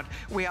point out,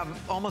 we have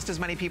almost as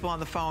many people on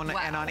the phone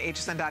and on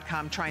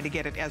hsn.com trying to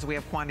get it as we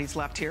have quantities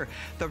left here.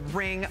 The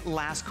ring,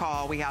 last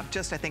call. We have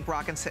just, I think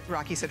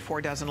Rocky said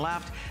 4 dozen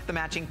left. The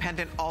matching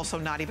pendant, also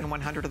not even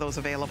 100 of those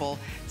available.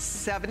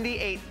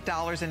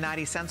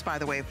 $78.90, by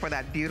the way, for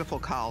that beautiful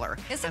collar.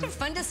 Isn't it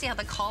fun to see how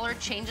the collar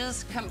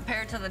changes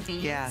compared to the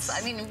beads? Yes.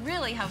 I mean,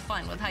 really have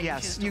fun with how you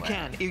choose to wear it.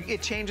 Yes, you can.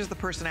 It changes the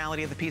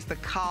personality of the piece. The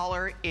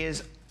collar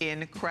is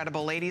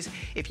incredible. Ladies,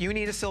 if you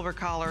need a silver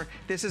collar,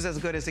 this is as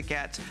good as it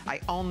gets. I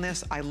own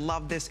this. I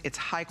love this. It's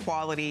high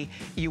quality.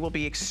 You will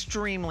be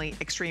extremely,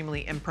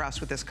 extremely impressed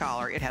with this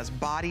collar. It has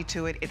body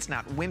to it. It's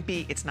not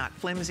wimpy. It's not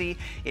flimsy.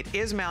 It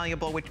is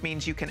malleable, which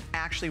means you can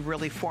actually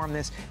really form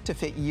this to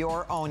fit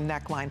your own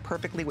neckline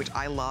perfectly, which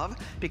I love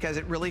because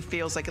it really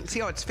feels like,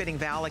 see how it's fitting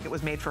Val like it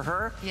was made for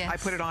her? Yes. I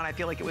put it on, I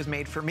feel like it was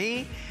made for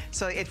me.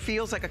 So it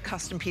feels like a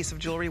custom piece of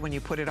jewelry when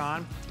you put it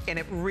on, and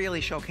it really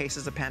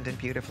showcases a pendant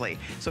beautifully.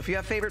 So if you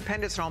have favorite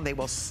pendants at home, they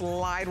will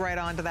slide right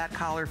onto that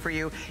collar for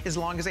you. As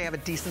long as they have a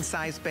decent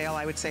sized bail,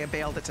 I would say a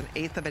bail that's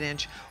 1/8 of an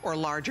inch or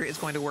larger is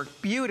going to work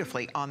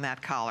beautifully on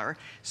that collar.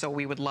 So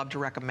we would love to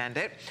recommend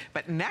it.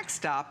 But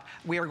next up,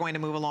 we are going to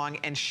move along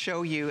and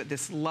show you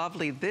this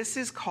lovely, this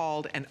is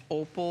called an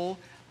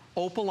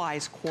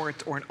opalized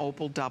quartz or an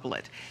opal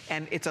doublet.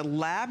 And it's a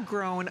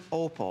lab-grown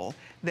opal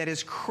that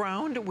is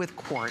crowned with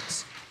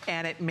quartz,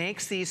 and it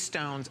makes these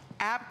stones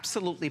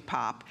absolutely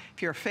pop.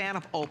 If you're a fan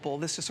of opal,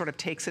 this just sort of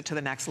takes it to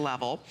the next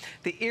level.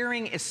 The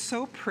earring is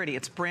so pretty.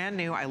 It's brand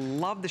new. I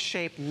love the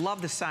shape,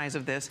 love the size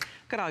of this.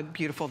 Look at how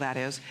beautiful that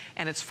is.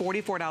 And it's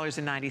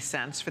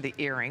 $44.90 for the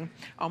earring,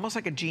 almost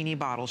like a genie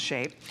bottle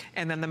shape.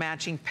 And then the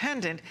matching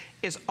pendant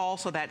is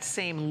also that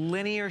same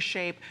linear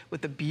shape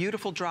with the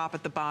beautiful drop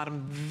at the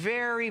bottom.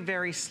 Very,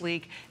 very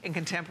sleek and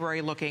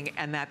contemporary looking.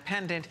 And that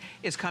pendant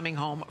is coming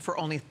home for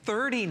only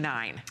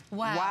 $39.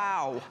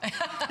 Wow.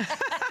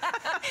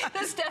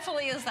 This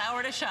definitely is the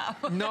hour to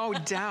shop. No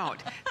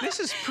doubt. This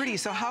is pretty.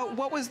 So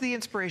what was the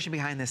inspiration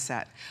behind this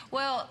set?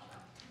 Well,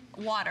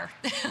 water.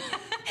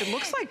 It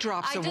looks like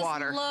drops of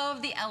water. I just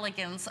love the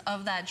elegance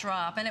of that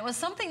drop. And it was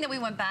something that we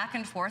went back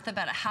and forth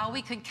about how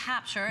we could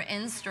capture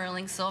in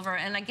sterling silver.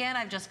 And again,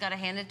 I've just got to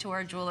hand it to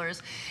our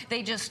jewelers.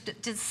 They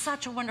just did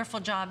such a wonderful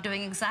job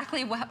doing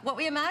exactly what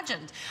we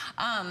imagined.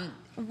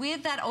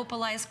 With that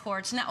opalized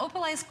quartz. Now,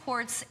 opalized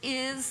quartz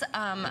is,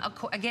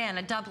 again,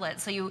 a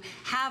doublet. So you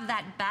have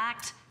that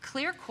backed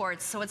clear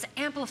quartz, so it's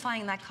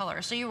amplifying that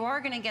color. So you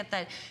are going to get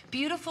that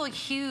beautiful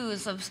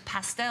hues of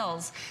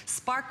pastels,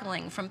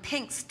 sparkling from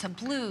pinks to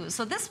blues.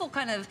 So this will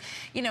kind of,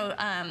 you know,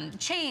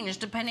 change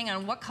depending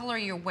on what color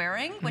you're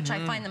wearing, which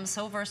I find them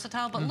so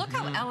versatile. But look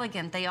how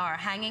elegant they are,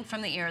 hanging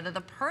from the ear. They're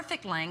the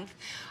perfect length.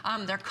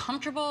 They're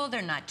comfortable.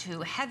 They're not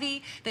too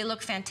heavy. They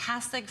look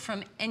fantastic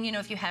from, and you know,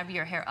 if you have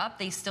your hair up,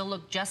 they still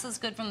look just as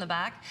good from the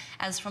back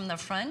as from the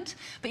front.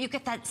 But you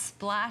get that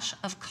splash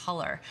of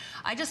color.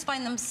 I just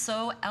find them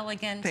so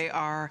elegant. They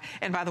are.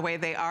 And by the way,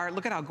 they are.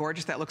 Look at how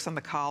gorgeous that looks on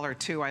the collar,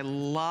 too. I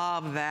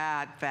love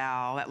that,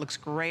 Val. That looks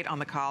great on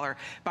the collar.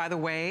 By the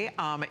way,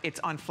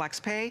 it's on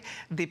FlexPay.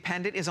 The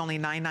pendant is only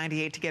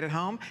 $9.98 to get it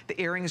home. The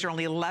earrings are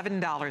only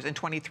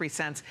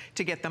 $11.23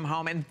 to get them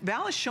home. And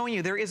Val is showing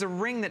you there is a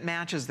ring that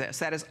matches this.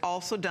 That is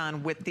also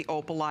done with the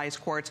opalized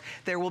quartz.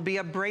 There will be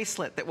a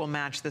bracelet that will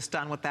match this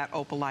done with that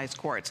opalized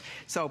quartz.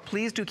 So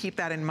please do keep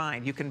that in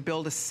mind. You can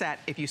build a set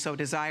if you so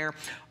desire.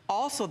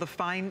 Also, the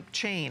fine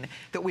chain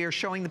that we are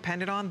showing the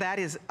pendant on, that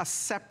is a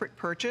separate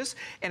purchase,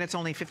 and it's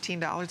only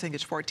 $15. I think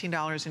it's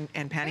 $14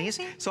 and pennies.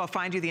 So I'll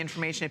find you the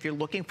information if you're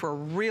looking for a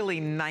really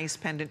nice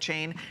pendant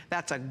chain.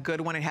 That's a good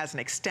one. It has an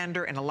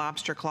extender and a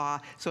lobster claw,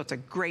 so it's a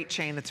great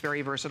chain that's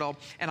very versatile,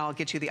 and I'll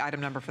get you the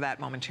item number for that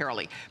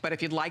momentarily. But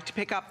if you'd like to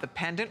pick up the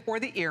pendant or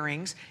the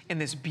earrings in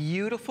this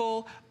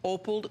beautiful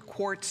opal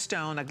quartz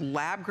stone, a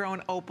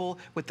lab-grown opal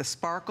with the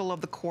sparkle of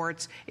the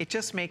quartz, it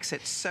just makes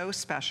it so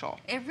special.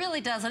 It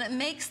really does, and it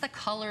makes the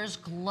colors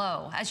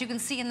glow, as you can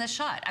see in this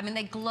shot. I mean,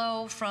 they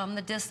glow from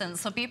the distance.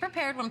 So be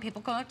prepared when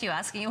people come up to you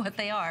asking you what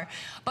they are.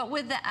 But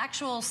with the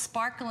actual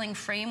sparkling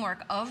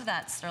framework of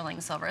that sterling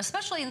silver,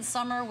 especially in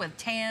summer with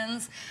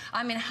tans,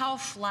 I mean, how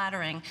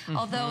flattering.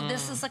 Although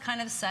this is the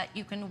kind of set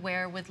you can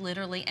wear with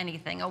literally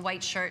anything, a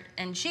white shirt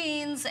and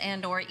jeans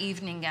and or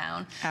evening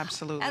gown.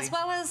 Absolutely. As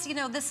well as, you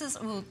know, this is,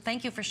 ooh,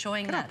 thank you for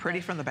showing Look that. how pretty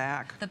from the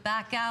back. The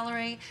back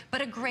gallery,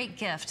 but a great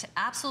gift,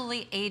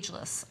 absolutely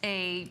ageless.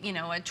 A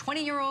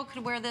 20-year-old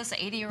could wear this, an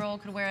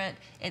 80-year-old could wear it.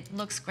 It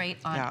looks great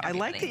on everybody. I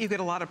like that you get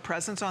a lot of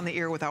presence on the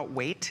ear without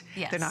weight.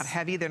 Yes. They're not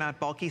heavy, they're not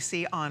bulky.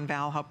 See on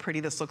Val how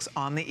pretty this looks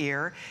on the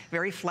ear.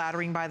 Very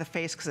flattering by the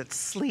face because it's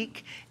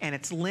sleek and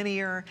it's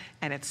linear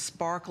and it's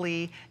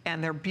sparkly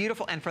and they're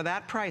beautiful. And for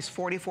that price,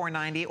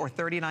 $44.90 or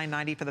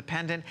 $39.90 for the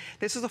pendant,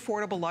 this is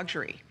affordable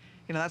luxury.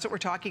 You know, that's what we're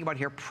talking about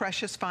here.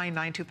 Precious fine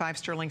 925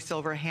 sterling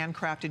silver,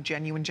 handcrafted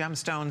genuine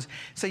gemstones.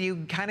 So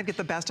you kind of get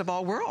the best of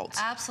all worlds.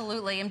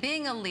 Absolutely. And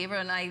being a Libra,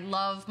 and I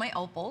love my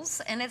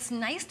opals, and it's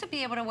nice to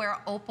be able to wear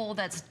opal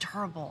that's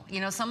durable. You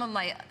know, some of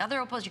my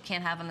other opals you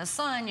can't have in the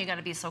sun. You got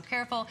to be so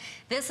careful.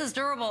 This is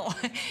durable.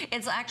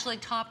 It's actually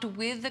topped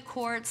with the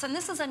quartz, and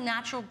this is a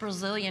natural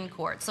Brazilian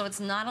quartz. So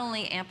it's not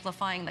only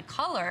amplifying the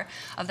color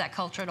of that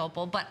cultured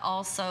opal, but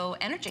also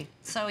energy.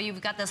 So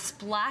you've got this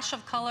splash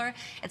of color.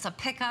 It's a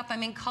pickup. I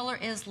mean, color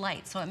is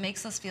light, so it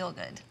makes us feel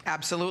good.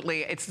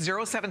 Absolutely. It's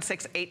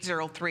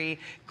 076803.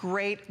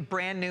 Great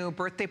brand new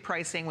birthday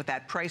pricing with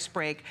that price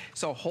break.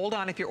 So hold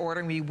on if you're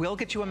ordering. We will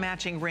get you a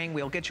matching ring.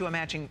 We'll get you a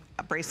matching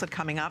bracelet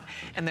coming up.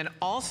 And then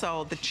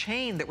also the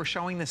chain that we're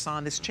showing this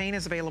on, this chain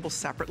is available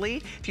separately.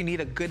 If you need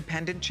a good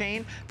pendant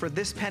chain for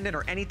this pendant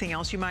or anything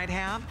else you might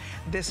have,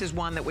 this is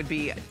one that would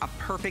be a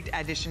perfect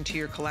addition to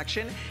your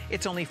collection.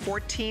 It's only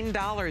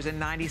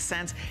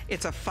 $14.90.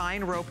 It's a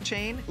fine rope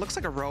chain. It looks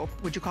like a rope.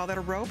 Would you call that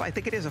a rope? I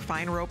think it is a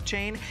fine rope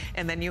chain.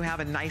 And then you have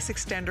a nice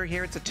extender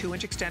here. It's a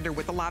 2-inch extender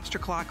with a lobster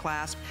claw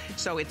clasp.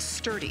 So it's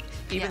sturdy.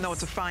 Even though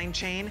it's a fine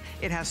chain,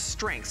 it has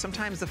strength.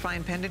 Sometimes the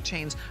fine pendant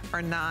chains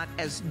are not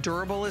as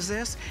durable as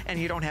this, and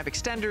you don't have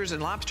extenders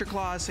and lobster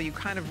claws, so you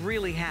kind of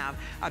really have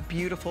a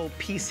beautiful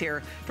piece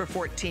here for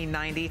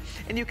 $14.90.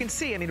 And you can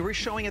see, I mean, we're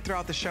showing it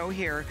throughout the show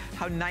here,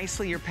 how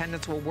nicely your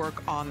pendants will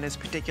work on this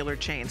particular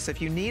chain. So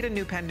if you need a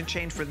new pendant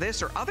chain for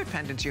this or other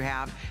pendants you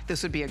have,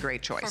 this would be a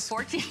great choice.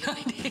 For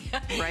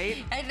 $14.90.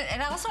 Right? And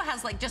it also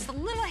has like just a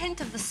little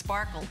hint of the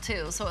sparkle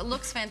too, so it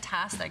looks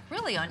fantastic,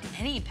 really on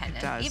any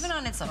pendant, even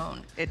on its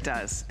own. It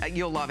does.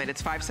 You'll love it.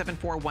 It's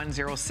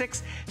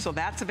 574106. So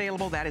that's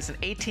available. That is an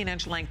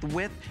 18-inch length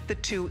with the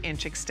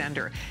 2-inch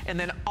extender. And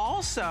then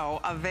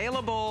also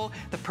available,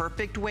 the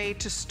perfect way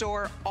to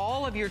store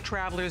all of your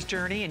traveler's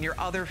journey and your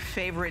other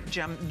favorite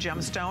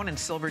gemstone and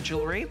silver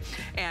jewelry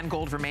and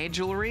gold vermeil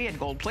jewelry and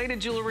gold-plated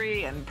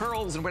jewelry and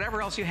pearls and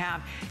whatever else you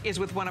have is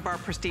with one of our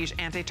prestige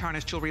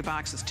anti-tarnish jewelry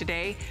boxes.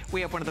 Today,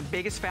 we have one of the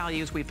biggest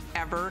values we've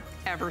ever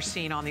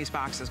seen on these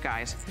boxes,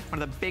 guys.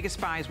 One of the biggest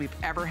buys we've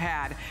ever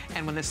had.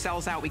 And when this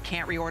sells out, we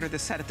can't reorder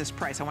this set at this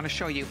price. I want to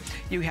show you.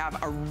 You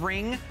have a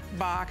ring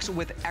box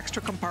with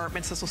extra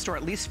compartments. This will store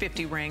at least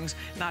 50 rings,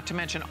 not to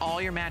mention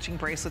all your matching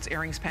bracelets,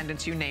 earrings,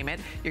 pendants, you name it.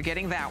 You're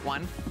getting that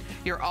one.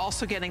 You're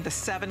also getting the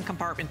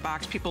 7-compartment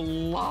box. People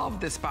love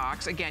this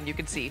box. Again, you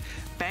can see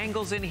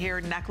bangles in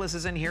here,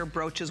 necklaces in here,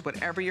 brooches,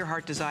 whatever your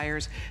heart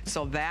desires.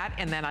 So that,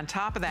 and then on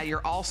top of that,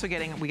 you're also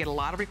getting, we get a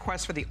lot of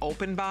requests for the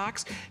open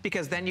box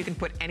because then you can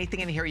put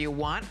anything in here you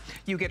want.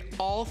 You get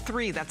all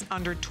 3. That's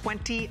under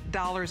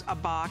 $20 a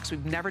box.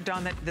 We've never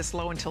done that this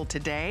low until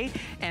today.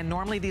 And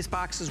normally these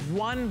boxes,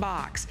 one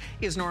box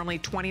is normally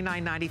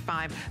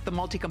 $29.95. The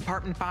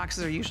multi-compartment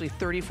boxes are usually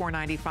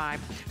 $34.95.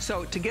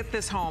 So to get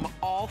this home,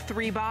 all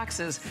 3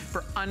 boxes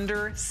for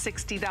under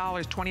 $60,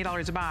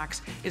 $20 a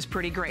box is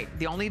pretty great.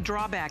 The only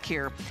drawback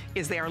here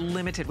is they are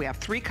limited. We have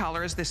 3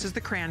 colors. This is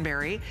the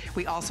cranberry.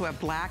 We also have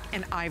black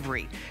and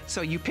ivory.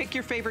 So you pick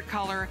your favorite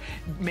color,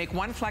 make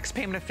one flex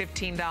payment of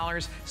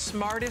 $15.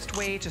 Smartest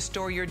way to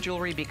store your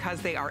jewelry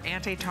because they are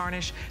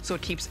anti-tarnish, so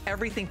it keeps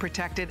everything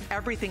protected,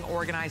 everything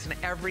organized, and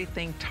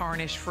everything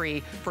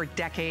tarnish-free for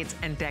decades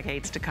and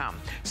decades to come.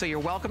 So you're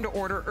welcome to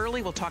order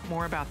early. We'll talk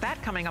more about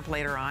that coming up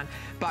later on.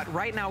 But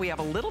right now we have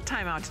a little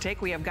time out to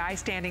take. We have Guy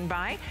standing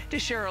by to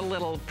share a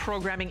little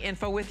programming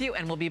info with you,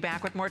 and we'll be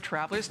back with more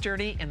Traveler's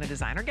Journey in the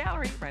Designer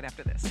Gallery right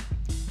after this.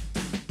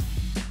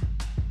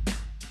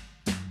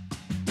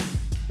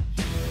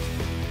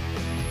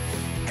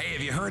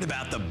 Have you heard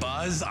about the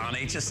buzz on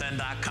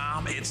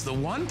hsn.com? It's the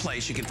one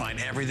place you can find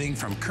everything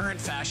from current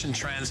fashion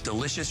trends,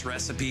 delicious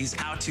recipes,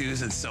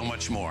 how-tos, and so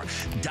much more.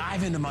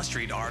 Dive into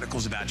must-read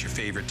articles about your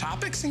favorite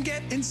topics and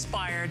get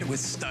inspired with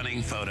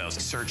stunning photos.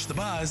 Search the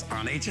buzz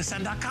on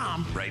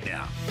hsn.com right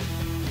now.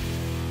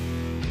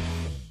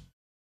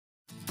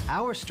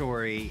 Our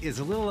story is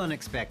a little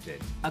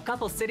unexpected. A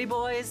couple city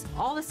boys,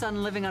 all of a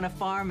sudden living on a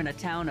farm in a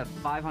town of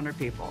 500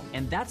 people.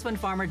 And that's when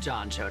Farmer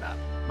John showed up.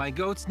 My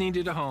goats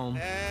needed a home.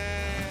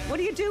 What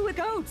do you do with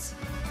goats?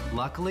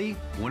 Luckily,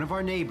 one of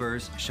our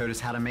neighbors showed us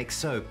how to make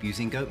soap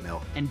using goat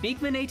milk. And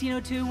Beekman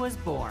 1802 was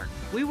born.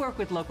 We work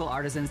with local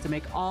artisans to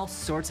make all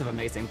sorts of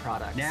amazing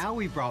products. Now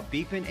we brought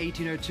Beekman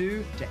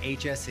 1802 to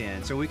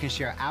HSN so we can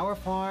share our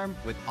farm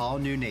with all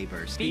new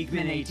neighbors.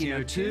 Beekman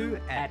 1802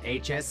 at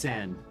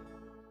HSN.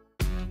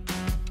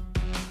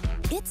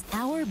 It's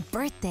our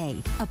birthday.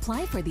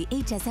 Apply for the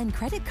HSN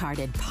credit card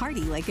and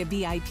party like a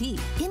VIP.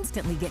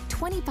 Instantly get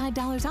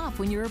 $25 off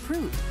when you're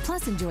approved.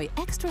 Plus enjoy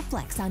extra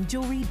flex on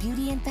jewelry,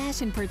 beauty, and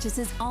fashion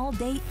purchases all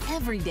day,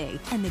 every day.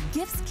 And the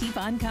gifts keep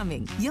on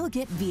coming. You'll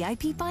get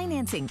VIP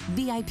financing,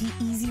 VIP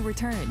easy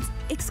returns,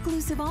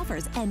 exclusive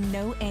offers, and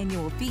no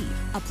annual fee.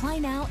 Apply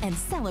now and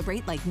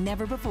celebrate like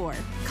never before.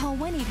 Call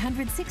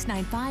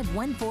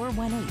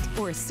 1-800-695-1418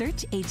 or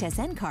search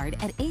HSN card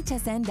at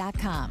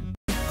hsn.com.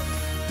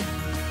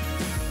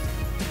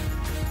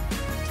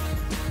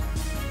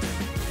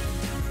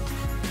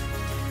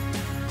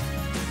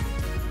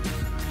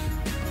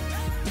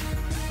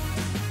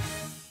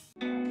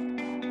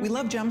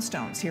 love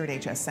gemstones here at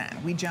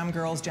HSN. We gem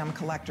girls, gem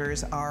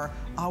collectors are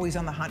always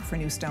on the hunt for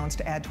new stones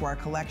to add to our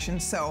collection.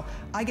 So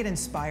I get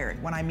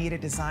inspired when I meet a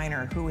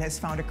designer who has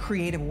found a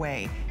creative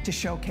way to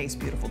showcase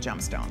beautiful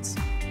gemstones.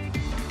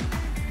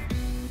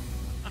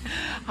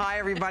 Hi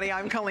everybody,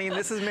 I'm Colleen.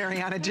 This is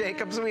Mariana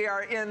Jacobs. We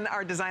are in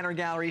our designer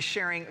gallery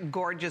sharing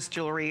gorgeous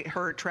jewelry.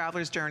 Her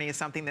traveler's journey is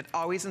something that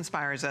always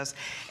inspires us.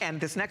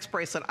 And this next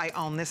bracelet, I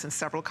own this in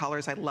several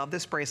colors. I love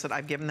this bracelet.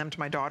 I've given them to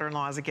my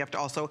daughter-in-law as a gift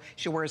also.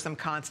 She wears them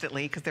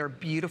constantly because they're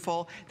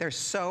beautiful. They're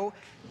so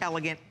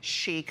elegant,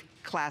 chic,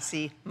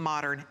 classy,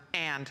 modern,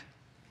 and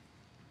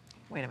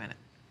wait a minute.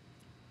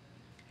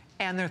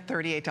 And they're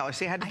 $38.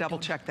 See, I had to double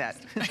check that.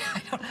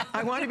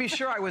 I wanted to be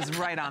sure I was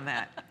right on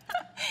that.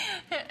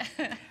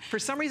 For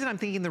some reason, I'm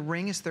thinking the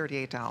ring is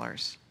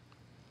 $38.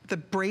 The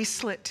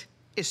bracelet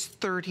is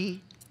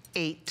 $38.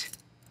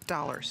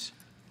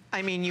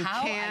 I mean, you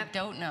can't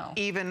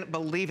even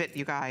believe it,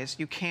 you guys.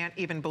 You can't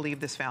even believe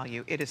this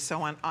value. It is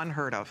so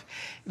unheard of.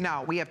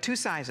 Now, we have two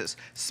sizes,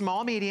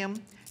 small,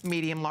 medium,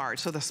 medium, large.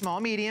 So the small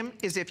medium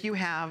is if you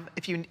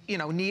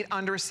need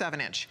under a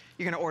 7-inch,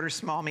 you're gonna order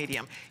small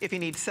medium. If you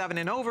need 7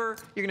 and over,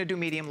 you're gonna do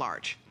medium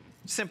large.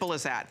 Simple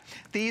as that.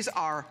 These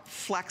are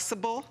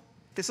flexible.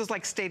 This is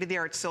like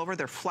state-of-the-art silver.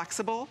 They're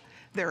flexible.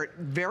 They're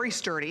very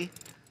sturdy.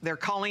 They're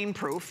Colleen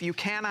proof. You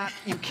cannot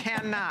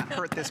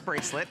hurt this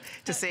bracelet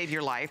to save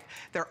your life.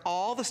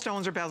 All the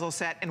stones are bezel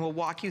set, and we'll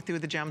walk you through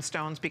the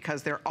gemstones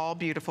because they're all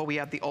beautiful. We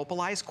have the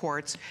opalized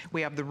quartz.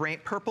 We have the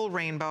purple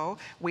rainbow.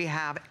 We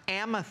have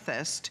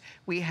amethyst.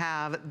 We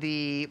have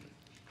the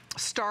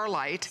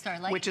Starlight,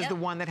 which is the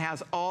one that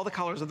has all the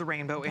colors of the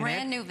rainbow in it.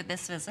 Brand new for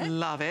this visit.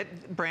 Love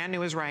it. Brand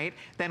new is right.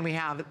 Then we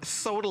have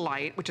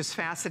Sodalite, which is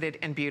faceted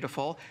and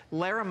beautiful.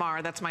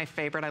 Larimar, that's my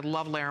favorite. I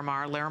love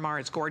Larimar. Larimar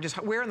is gorgeous.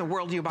 Where in the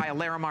world do you buy a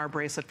Larimar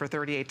bracelet for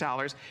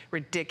 $38?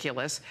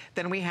 Ridiculous.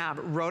 Then we have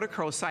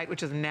rhodochrosite,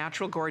 which is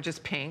natural, gorgeous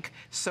pink.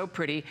 So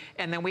pretty.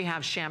 And then we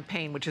have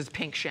Champagne, which is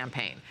pink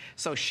champagne.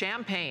 So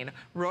Champagne,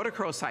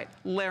 rhodochrosite,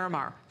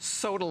 Larimar,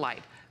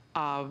 Sodalite.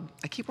 I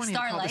keep wanting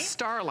to call this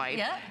Starlight.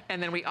 Yeah. And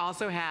then we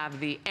also have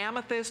the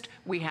amethyst,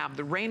 we have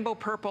the rainbow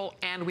purple,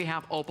 and we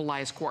have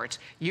opalized quartz.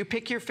 You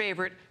pick your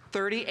favorite.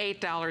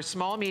 $38,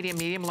 small, medium,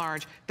 medium,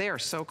 large. They are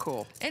so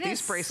cool.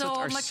 These bracelets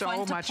are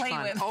so much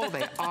fun. Oh,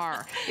 they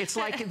are. It's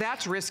like,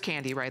 that's wrist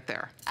candy right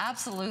there.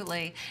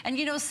 Absolutely. And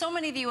you know, so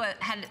many of you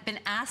had been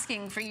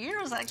asking for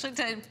years actually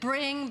to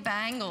bring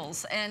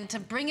bangles, and to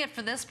bring it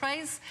for this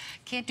price,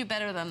 can't do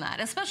better than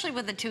that, especially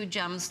with the two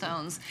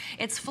gemstones.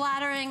 It's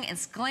flattering,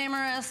 it's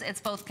glamorous,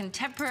 it's both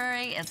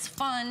contemporary, it's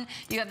fun.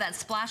 You have that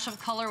splash of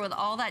color with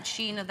all that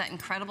sheen of that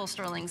incredible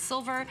sterling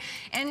silver,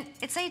 and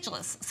it's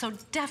ageless. So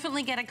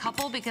definitely get a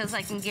couple, because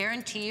I can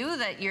guarantee you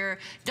that your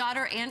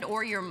daughter and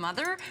or your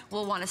mother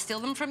will want to steal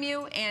them from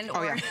you, and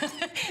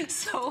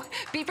so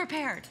be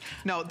prepared.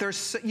 No,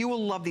 you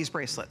will love these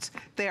bracelets.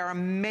 They are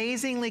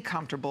amazingly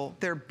comfortable.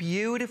 They're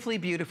beautifully,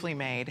 beautifully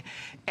made,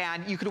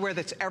 and you could wear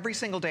this every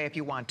single day if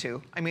you want to.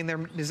 I mean,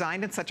 they're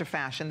designed in such a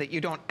fashion that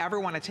you don't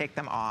ever want to take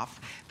them off.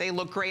 They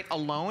look great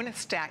alone.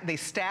 They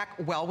stack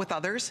well with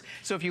others.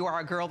 So if you are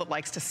a girl that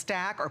likes to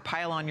stack or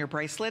pile on your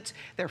bracelets,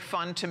 they're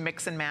fun to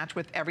mix and match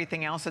with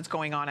everything else that's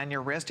going on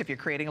your wrist. If you're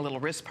creating a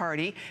little wrist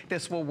party,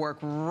 this will work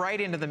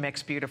right into the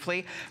mix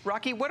beautifully.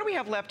 Rocky, what do we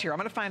have left here? I'm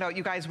going to find out,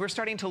 you guys, we're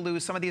starting to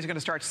lose. Some of these are going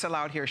to start to sell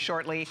out here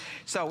shortly.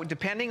 So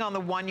depending on the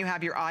one you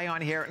have your eye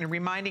on here, and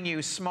reminding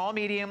you, small,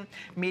 medium,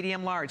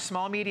 medium, large.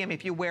 Small, medium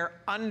if you wear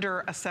under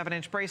a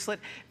 7-inch bracelet.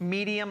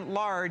 Medium,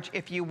 large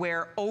if you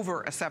wear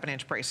over a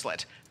 7-inch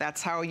bracelet.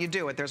 That's how you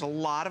do it. There's a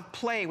lot of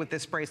play with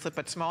this bracelet,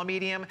 but small,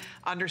 medium,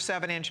 under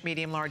 7-inch,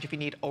 medium, large if you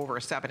need over a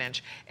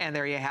 7-inch. And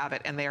there you have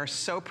it. And they are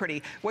so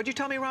pretty. What'd you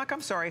tell me, Rock?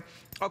 I'm sorry.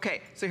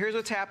 Okay, so here's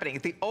what's happening.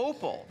 The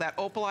opal, that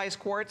opalized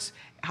quartz,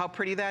 how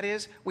pretty that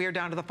is, we are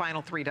down to the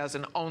final 3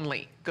 dozen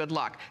only. Good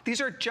luck. These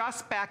are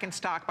just back in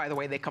stock, by the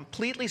way. They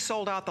completely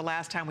sold out the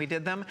last time we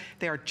did them.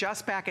 They are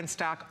just back in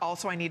stock.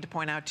 Also, I need to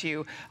point out to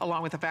you,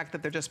 along with the fact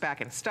that they're just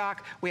back in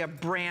stock, we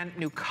have brand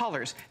new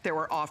colors that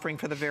we're offering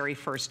for the very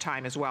first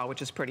time as well,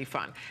 which is pretty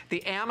fun.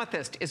 The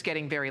amethyst is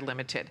getting very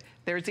limited.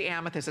 There's the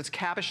amethyst. It's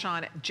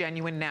cabochon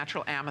genuine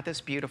natural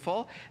amethyst,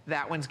 beautiful.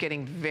 That one's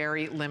getting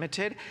very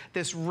limited.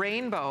 This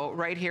rainbow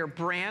right here,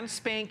 brand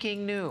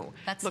spanking new.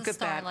 Look at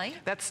Starlight.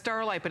 That's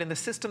Starlight, but in the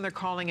system they're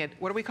calling it,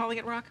 what are we calling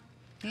it, Rock?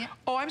 Yeah.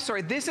 Oh, I'm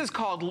sorry. This is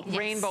called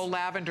Rainbow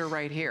Lavender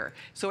right here.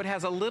 So it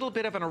has a little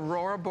bit of an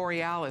Aurora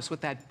Borealis with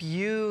that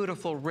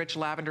beautiful, rich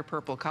lavender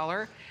purple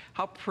color.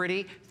 How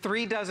pretty.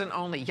 3 dozen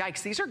only.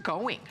 Yikes, these are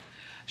going.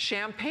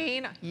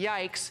 Champagne,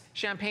 yikes.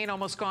 Champagne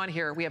almost gone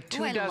here. We have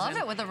 2 dozen. I love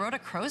it with the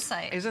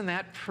rhodochrosite. Isn't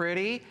that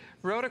pretty?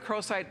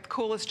 Rhodochrosite,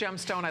 coolest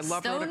gemstone. I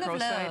love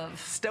rhodochrosite.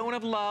 Stone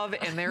of love,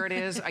 and there it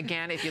is.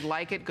 Again, if you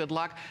like it, good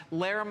luck.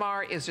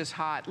 Larimar is just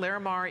hot.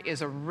 Larimar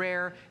is a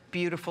rare,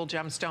 beautiful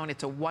gemstone.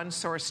 It's a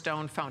one-source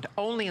stone found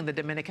only in the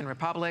Dominican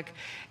Republic,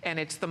 and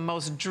it's the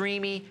most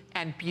dreamy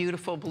and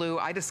beautiful blue.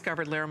 I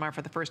discovered Larimar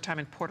for the first time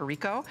in Puerto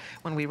Rico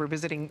when we were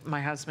visiting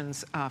my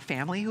husband's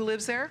family who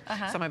lives there.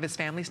 Some of his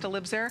family still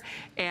lives there,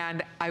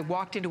 and I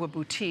walked into a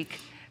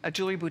boutique a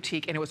jewelry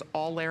boutique, and it was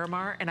all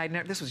Larimar,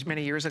 and this was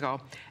many years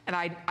ago, and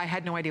I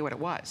had no idea what it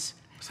was.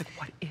 I was like,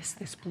 what is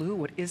this blue?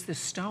 What is this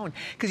stone?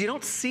 Because you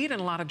don't see it in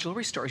a lot of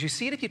jewelry stores. You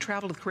see it if you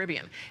travel to the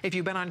Caribbean. If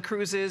you've been on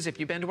cruises, if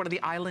you've been to one of the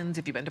islands,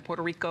 if you've been to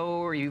Puerto Rico,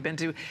 or you've been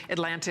to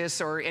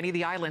Atlantis, or any of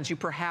the islands, you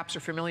perhaps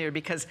are familiar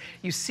because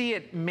you see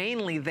it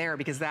mainly there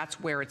because that's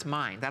where it's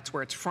mined, that's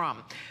where it's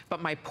from.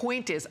 But my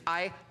point is,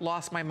 I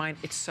lost my mind.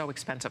 It's so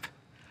expensive.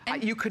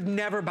 You could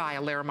never buy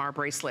a Larimar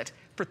bracelet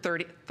for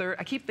 $30.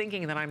 I keep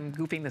thinking that I'm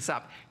goofing this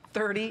up.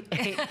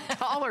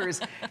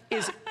 $38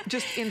 is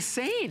just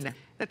insane.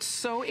 That's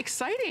so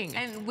exciting.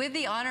 And with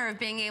the honor of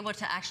being able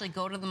to actually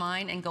go to the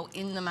mine and go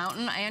in the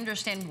mountain, I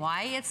understand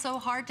why it's so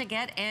hard to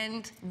get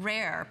and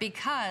rare,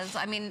 because,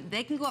 I mean,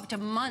 they can go up to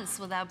months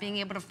without being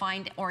able to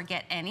find or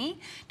get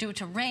any due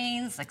to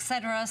rains,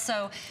 etc.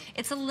 So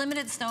it's a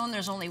limited stone.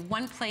 There's only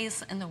one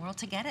place in the world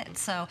to get it.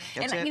 So,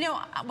 you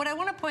know, what I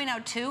want to point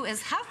out too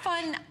is how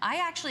fun. I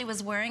actually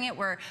was wearing it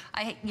where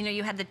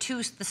you had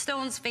the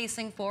stones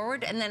facing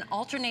forward and then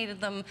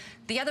alternated them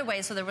the other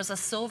way, so there was a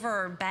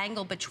silver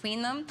bangle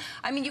between them.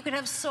 I mean, you could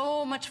have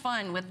so much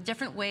fun with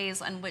different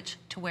ways on which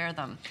to wear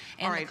them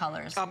and the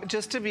colors.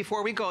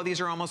 Before we go, these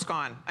are almost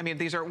gone. I mean,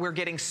 we're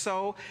getting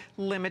so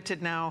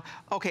limited now.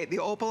 Okay, the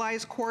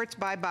opalized quartz,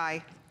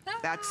 bye-bye.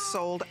 That's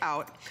sold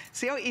out.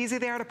 See how easy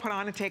they are to put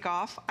on and take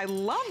off? I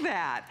love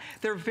that.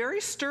 They're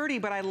very sturdy,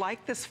 but I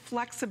like this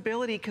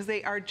flexibility because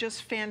they are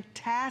just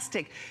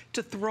fantastic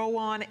to throw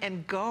on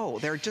and go.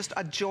 They're just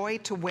a joy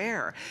to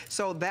wear.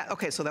 So the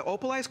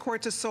opalized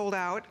quartz is sold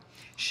out.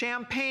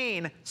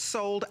 Champagne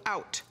sold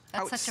out.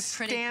 That's such a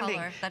pretty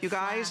color. You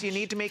guys, you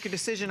need to make a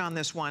decision on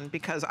this one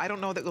because I don't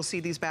know that we'll see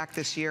these back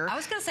this year. I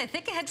was going to say,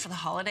 think ahead for the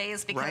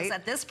holidays because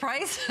at this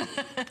price,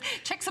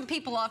 check some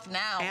people off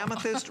now.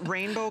 Amethyst,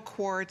 rainbow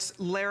quartz,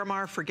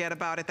 Larimar, forget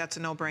about it. That's a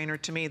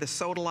no-brainer to me. The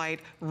sodalite,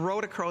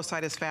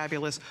 rhodochrosite is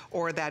fabulous,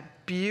 or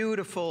that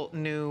beautiful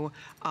new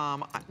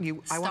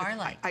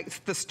starlight.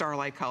 The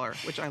starlight color,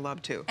 which I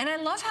love too. And I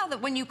love how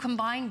that when you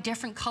combine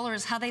different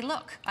colors, how they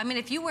look. I mean,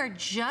 if you wear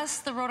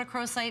just the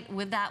rhodochrosite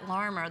with that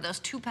Larimar, those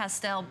two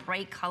pastel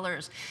bright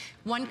colors,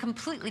 one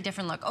completely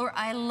different look. Or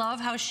I love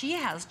how she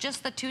has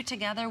just the two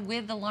together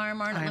with the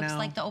Larimar, and it looks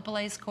like the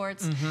opalized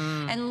quartz.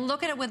 And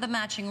look at it with the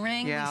matching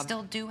ring. We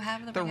still do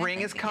have the ring. The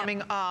ring is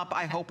coming up.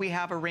 I hope we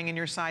have a ring in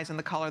your size and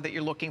the color that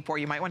you're looking for.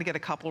 You might want to get a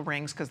couple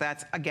rings because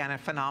that's, again, a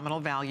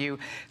phenomenal value.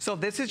 So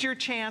this is your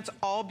chance,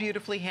 all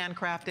beautifully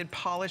handcrafted,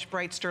 polished,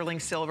 bright sterling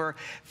silver,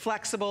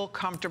 flexible,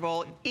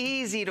 comfortable,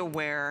 easy to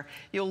wear.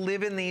 You'll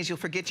live in these. You'll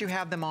forget you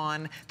have them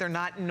on. They're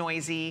not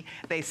noisy.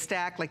 They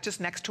stack like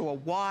just next to a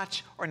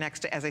watch or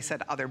next to, as I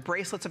said, other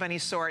bracelets of any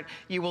sort.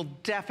 You will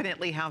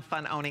definitely have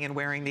fun owning and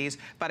wearing these.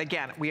 But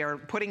again, we are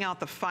putting out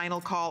the final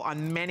call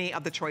on many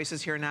of the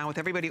choices here now. With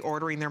everybody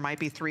ordering, there might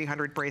be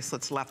 300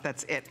 bracelets left.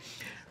 That's it.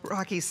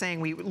 Rocky's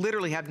saying we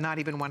literally have not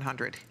even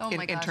 100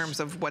 in terms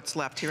of what's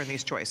left here in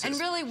these choices. And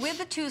really, with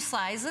the two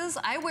sizes,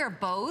 I wear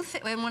both.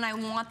 And when I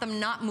want them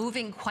not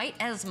moving quite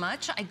as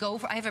much, I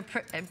have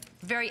a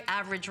very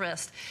average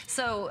wrist.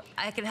 So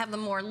I can have them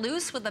more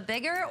loose with a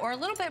bigger or a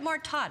little bit more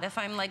taut if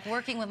I'm like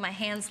working with my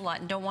hands a lot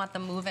and don't want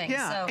them moving.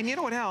 Yeah, and you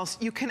know what else?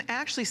 You can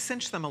actually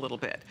cinch them a little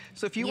bit.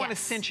 So if you want to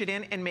cinch it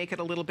in and make it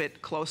a little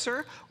bit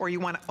closer, or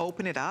you want to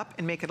open it up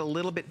and make it a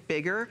little bit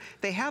bigger,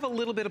 they have a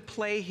little bit of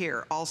play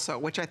here also,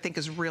 which I think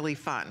is really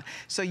fun.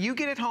 So you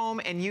get it home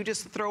and you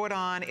just throw it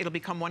on. It'll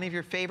become one of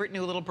your favorite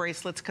new little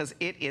bracelets because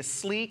it is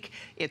sleek,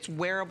 it's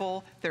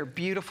wearable, they're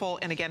beautiful,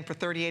 and again, for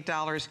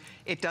 $38,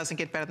 it doesn't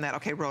get better than that.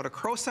 Okay,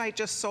 rhodochrosite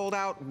just sold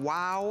out.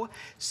 Wow.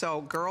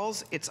 So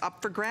girls, it's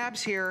up for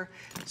grabs here.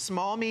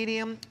 Small,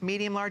 medium,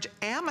 medium, large.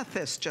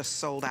 Amethyst just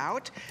sold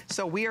out.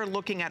 So we are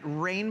looking at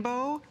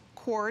rainbow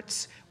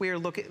quartz. We are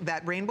looking at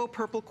that rainbow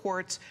purple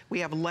quartz. We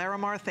have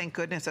Larimar, thank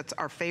goodness, that's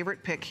our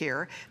favorite pick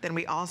here. Then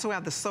we also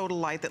have the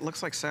sodalite that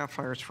looks like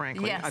sapphires,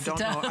 frankly. Yes, I don't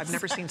know, I've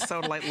never seen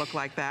sodalite look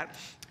like that.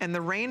 And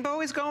the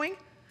rainbow is going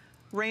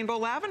rainbow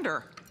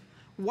lavender.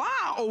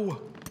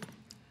 Wow.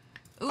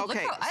 Ooh,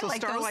 okay, so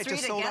like starlight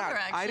just sold out.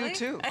 Actually. I do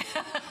too.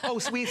 Oh,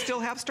 so we still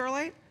have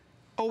starlight?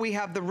 Oh, we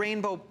have the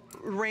rainbow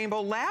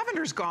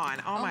lavender's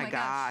gone. Oh my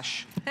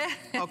gosh.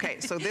 Okay,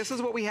 so this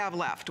is what we have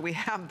left. We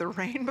have the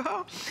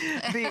rainbow,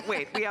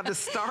 we have the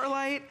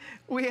starlight,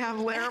 we have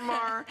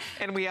Larimar,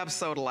 and we have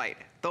sodalite.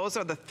 Those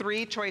are the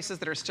three choices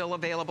that are still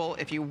available.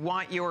 If you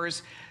want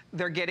yours,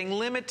 they're getting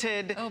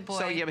limited. Oh boy.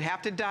 So you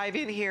have to dive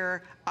in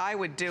here. I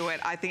would do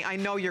it. I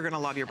know you're gonna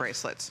love your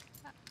bracelets.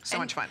 So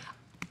much fun.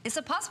 Is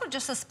it possible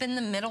just to spin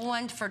the middle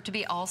one to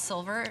be all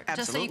silver? Absolutely.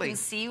 Just so you can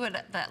see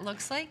what that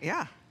looks like?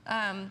 Yeah.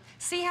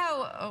 See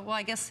how, well,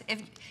 I guess,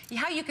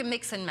 how you can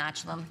mix and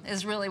match them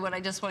is really what I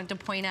just wanted to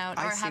point out,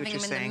 or having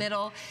them in the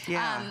middle.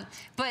 Yeah.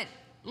 But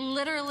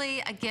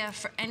literally a gift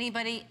for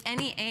anybody,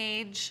 any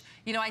age.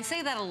 You know, I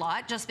say that a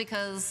lot just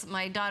because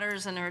my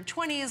daughter's in her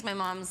 20s, my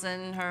mom's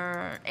in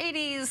her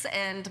 80s,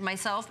 and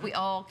myself, we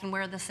all can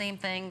wear the same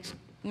thing,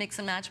 mix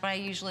and match, but I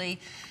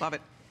usually... Love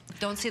it.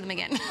 Don't see them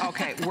again.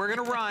 Okay, we're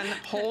gonna run.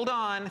 Hold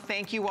on.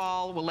 Thank you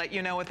all. We'll let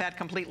you know if that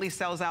completely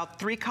sells out.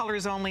 3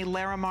 colors only: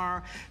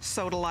 Larimar,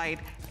 Sodalite,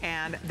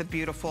 and the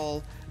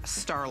beautiful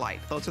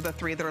Starlight. Those are the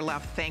 3 that are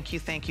left. Thank you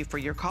for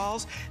your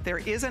calls. There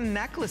is a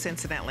necklace,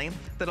 incidentally,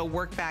 that'll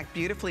work back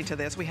beautifully to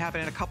this. We have it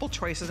in a couple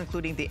choices,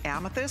 including the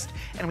amethyst,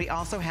 and we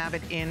also have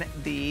it in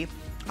the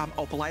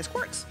opalized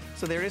quartz.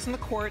 So there it is in the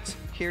quartz,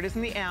 here it is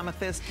in the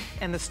amethyst,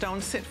 and the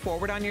stones sit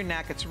forward on your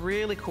neck. It's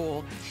really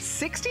cool.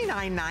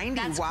 $69.90,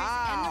 That's wow.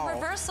 crazy. And they're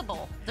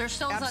reversible. There's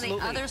stones Absolutely.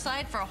 on the other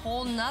side for a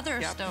whole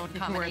nother stone you combination.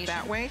 can wear it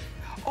that way.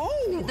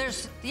 Oh!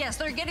 Yes,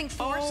 they're getting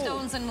 4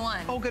 stones in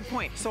one. Oh, good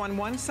point. So on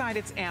one side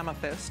it's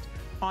amethyst,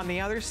 on the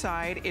other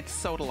side it's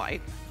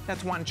sodalite.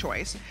 That's one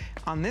choice.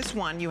 On this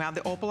one, you have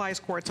the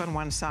opalized quartz on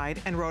one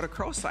side and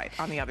rhodochrosite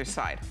on the other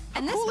side.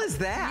 How cool is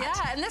that?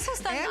 Yeah, and this was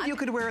done. And you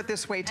could wear it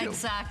this way too.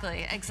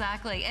 Exactly,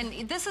 exactly.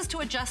 And this is to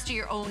adjust to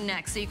your own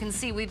neck. So you can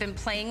see we've been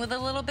playing with it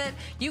a little bit.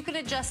 You can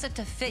adjust it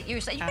to fit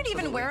your side. You could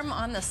even wear them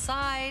on the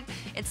side.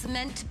 It's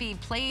meant to be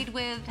played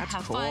with,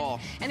 have fun.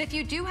 And if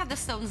you do have the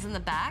stones in the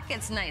back,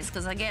 it's nice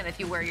because again, if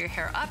you wear your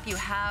hair up, you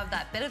have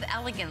that bit of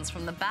elegance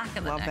from the back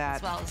of the neck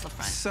as well as the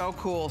front. So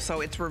cool. So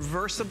it's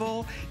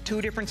reversible.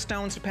 2 different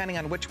stones depending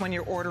on which one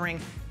you're ordering.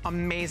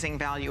 Amazing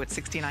value at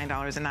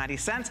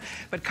 $69.90.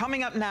 But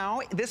coming up now,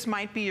 this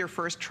might be your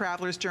first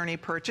Traveler's Journey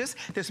purchase.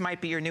 This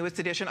might be your newest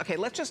edition. Okay,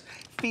 let's just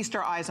feast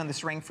our eyes on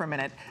this ring for a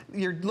minute.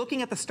 You're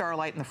looking at the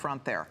Starlight in the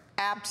front there.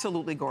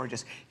 Absolutely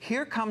gorgeous.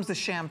 Here comes the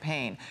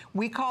champagne.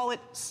 We call it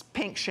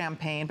pink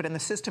champagne, but in the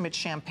system it's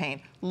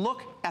champagne.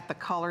 Look at the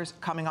colors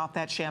coming off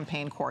that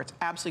champagne quartz.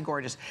 Absolutely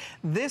gorgeous.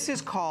 This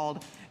is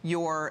called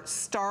your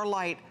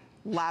Starlight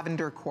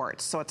lavender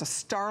quartz. So it's a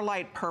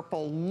starlight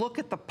purple. Look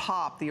at the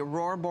pop, the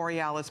Aurora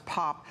Borealis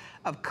pop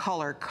of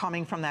color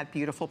coming from that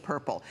beautiful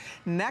purple.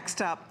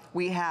 Next up,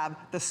 we have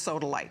the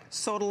sodalite.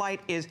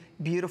 Sodalite is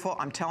beautiful.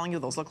 I'm telling you,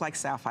 those look like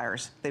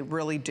sapphires. They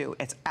really do.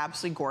 It's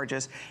absolutely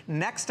gorgeous.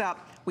 Next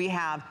up, we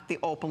have the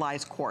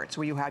opalized quartz,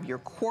 where you have your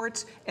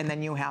quartz and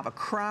then you have a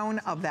crown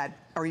of that,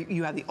 or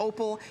you have the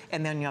opal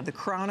and then you have the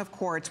crown of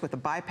quartz with the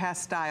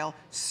bypass style.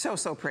 So,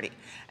 so pretty.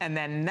 And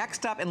then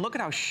next up, and look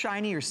at how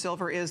shiny your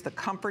silver is. The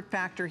comfort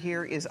factor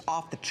here is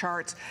off the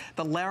charts.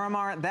 The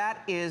Larimar,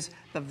 that is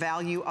the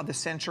value of the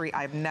century.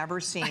 I've never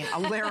seen a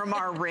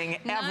Larimar ring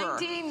ever.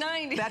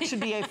 $19.90. That should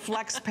be a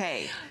flex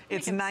pay.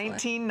 It's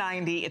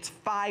 $19.90. It's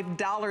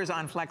 $5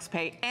 on flex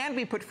pay, and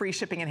we put free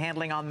shipping and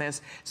handling on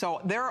this.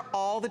 So there are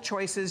all the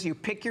choices. You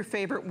pick your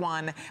favorite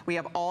one. We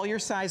have all your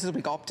sizes.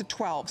 We go up to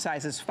 12.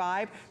 Sizes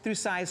 5 through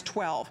size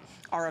 12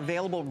 are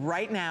available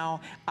right now.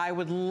 I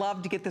would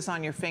love to get this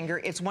on your finger.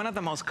 It's one of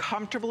the most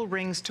comfortable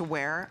rings to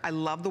wear. I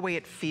love the way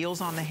it feels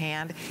on the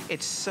hand.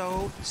 It's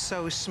so,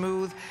 so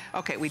smooth.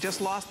 Okay, we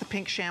just lost the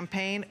pink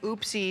champagne.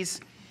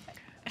 Oopsies.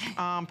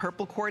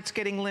 Purple quartz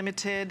getting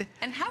limited.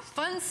 And have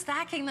fun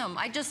stacking them.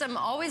 I'm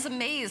always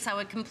amazed how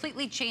it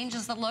completely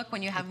changes the look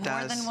when you have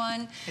more than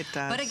one. It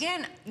does. But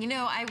again, you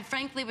know, I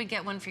frankly would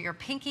get one for your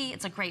pinky.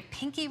 It's a great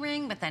pinky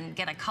ring, but then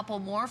get a couple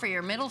more for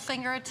your middle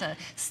finger to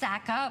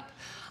stack up.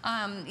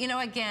 You know,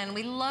 again,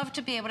 we love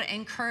to be able to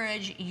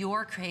encourage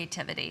your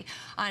creativity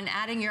on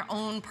adding your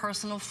own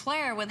personal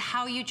flair with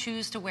how you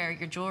choose to wear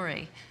your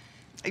jewelry.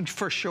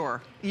 For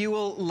sure. You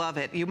will love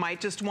it. You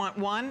might just want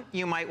one.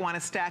 You might want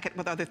to stack it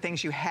with other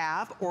things you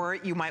have, or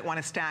you might want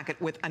to stack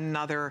it with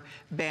another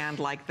band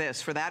like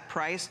this. For that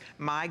price,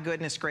 my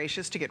goodness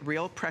gracious, to get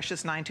real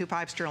precious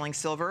 925 sterling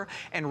silver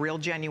and real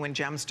genuine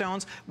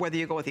gemstones, whether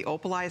you go with the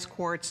opalized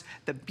quartz,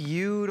 the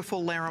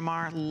beautiful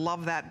Larimar,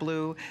 love that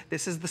blue.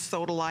 This is the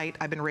sodalite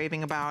I've been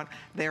raving about.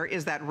 There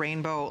is that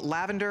rainbow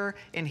lavender,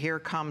 and here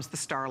comes the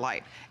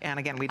starlight. And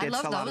again, we did sell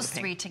out of the pink. I love those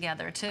 3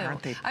 together too.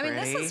 Aren't they pretty? I mean,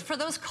 this is for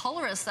those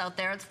colorists out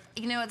there.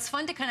 You know, it's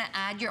fun to kind of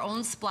add your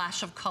own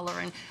splash of color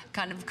and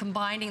kind of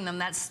combining them.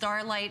 That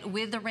starlight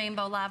with the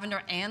rainbow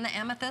lavender and the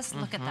amethyst.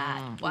 Look at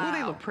that. Wow. Ooh,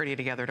 they look pretty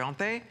together, don't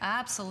they?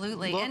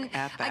 Absolutely. Look and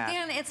at that.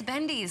 Again, it's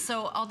bendy.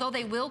 So although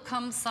they will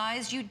come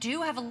size, you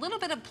do have a little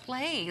bit of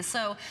play.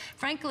 So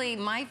frankly,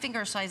 my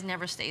finger size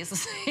never stays the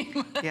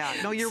same. Yeah,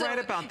 no, you're right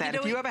about that.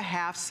 If you have a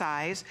half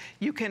size,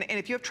 you can, and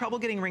if you have trouble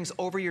getting rings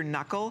over your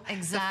knuckle,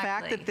 the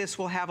fact that this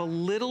will have a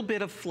little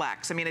bit of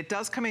flex, I mean, it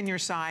does come in your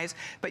size,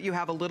 but you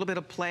have a little bit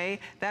of play,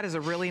 that is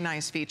a really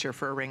nice feature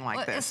for a ring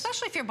like this.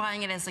 Especially if you're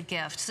buying it as a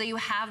gift, so you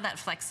have that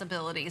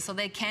flexibility, so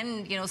they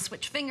can, you know,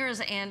 switch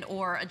fingers and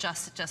or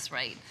adjust it just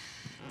right.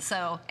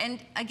 So,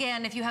 and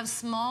again, if you have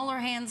smaller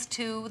hands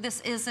too, this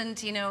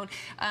isn't, you know,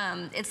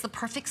 it's the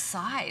perfect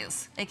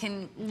size. It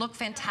can look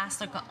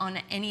fantastic on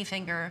any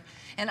finger.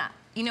 And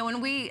you know,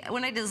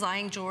 when I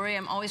design jewelry,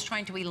 I'm always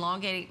trying to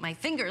elongate my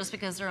fingers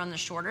because they're on the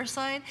shorter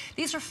side.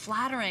 These are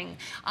flattering.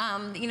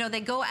 You know, they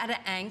go at an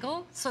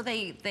angle, so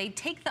they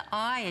take the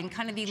eye and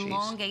kind of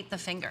elongate the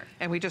finger.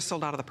 And we just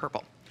sold out of the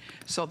purple.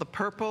 So the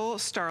purple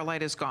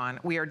starlight is gone.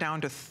 We are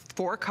down to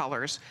 4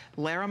 colors: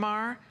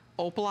 Larimar,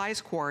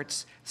 opalized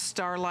quartz,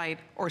 starlight,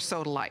 or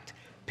sodalite.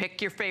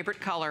 Pick your favorite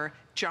color.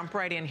 jump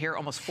right in here.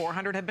 Almost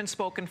 400 have been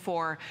spoken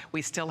for.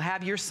 We still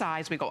have your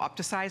size. We go up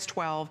to size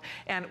 12.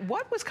 And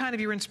what was kind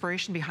of your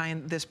inspiration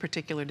behind this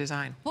particular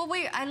design? Well,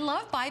 I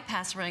love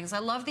bypass rings. I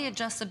love the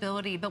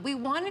adjustability, but we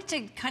wanted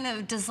to kind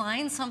of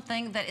design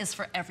something that is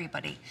for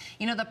everybody.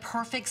 You know, the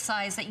perfect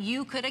size that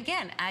you could,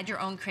 again, add your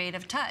own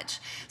creative touch.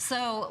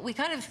 So we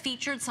kind of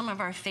featured some of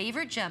our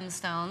favorite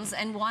gemstones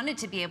and wanted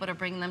to be able to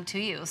bring them to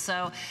you.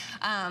 So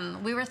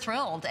we were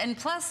thrilled. And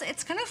plus,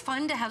 it's kind of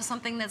fun to have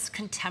something that's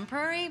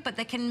contemporary, but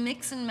that can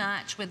mix and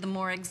match with the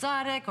more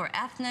exotic or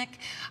ethnic.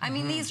 I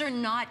mean, these are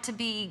not to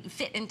be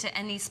fit into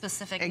any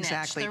specific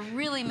niche. They're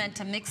really meant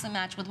to mix and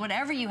match with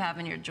whatever you have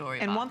in your jewelry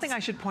box. And one thing I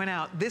should point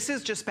out, this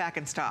is just back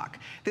in stock.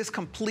 This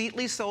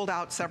completely sold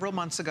out several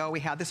months ago. We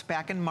had this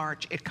back in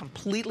March. It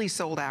completely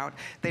sold out.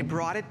 They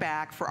brought it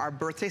back for our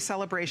birthday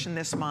celebration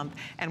this month,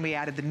 and we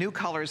added the new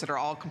colors that are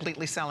all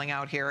completely selling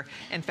out here.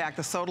 In fact,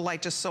 the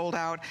Sodalite just sold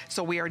out.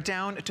 So we are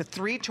down to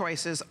 3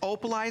 choices: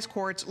 opalized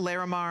quartz,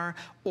 Larimar,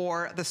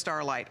 or the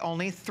Starlight.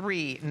 Only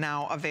 3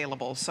 now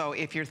available. So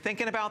if you're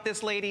thinking about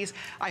this, ladies,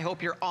 I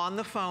hope you're on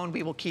the phone.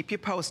 We will keep you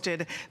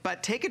posted,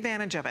 but take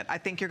advantage of it. I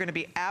think you're going to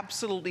be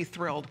absolutely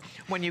thrilled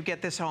when you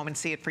get this home and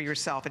see it for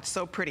yourself. It's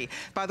so pretty.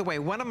 By the way,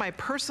 one of my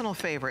personal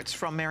favorites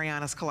from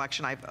Mariana's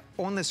collection, I've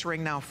owned this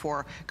ring now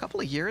for a couple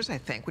of years, I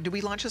think. Did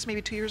we launch this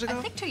maybe 2 years ago?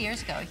 I think 2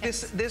 years ago,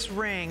 yes. This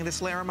ring,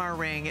 this Larimar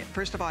ring,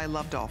 first of all, I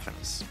love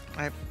dolphins.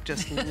 I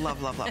just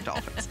love, love, love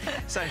dolphins.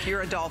 So if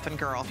you're a dolphin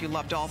girl, if you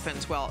love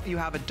dolphins, well, you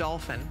have a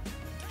dolphin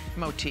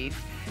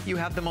motif. You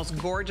have the most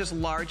gorgeous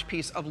large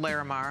piece of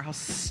Larimar. How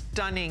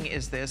stunning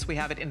is this? We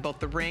have it in both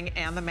the ring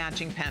and the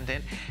matching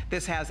pendant.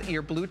 This has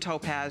your blue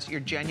topaz,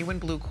 your genuine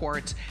blue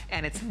quartz,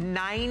 and it's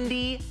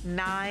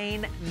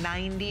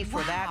 $99.90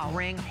 for that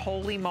ring.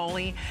 Holy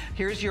moly.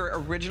 Here's your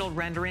original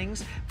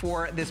renderings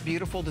for this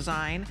beautiful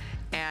design,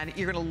 and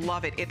you're gonna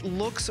love it. It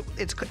looks,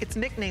 it's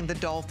nicknamed the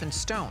Dolphin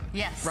Stone.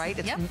 Yes. Right?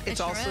 It's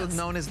also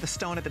known as the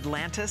Stone of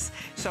Atlantis.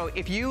 So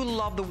if you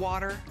love the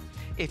water,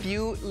 if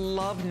you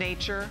love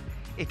nature,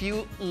 if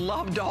you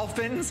love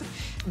dolphins,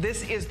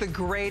 this is the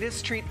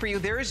greatest treat for you.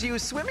 There's you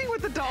swimming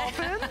with the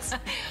dolphins.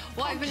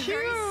 Well, I've been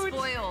very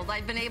spoiled.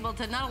 I've been able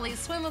to not only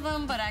swim with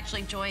them, but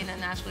actually join a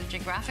National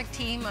Geographic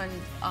team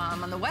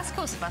on the west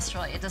coast of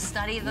Australia to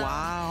study them.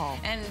 Wow.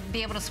 And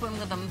be able to swim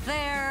with them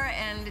there.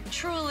 And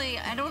truly,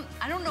 I don't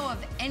know of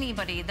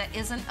anybody that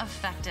isn't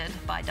affected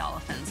by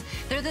dolphins.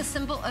 They're the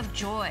symbol of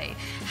joy,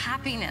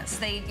 happiness.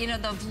 They, you know,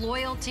 the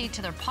loyalty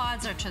to their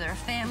pods or to their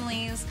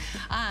families.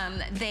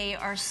 They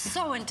are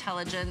so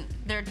intelligent.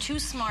 They're too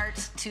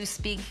smart to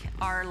speak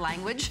our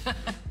language,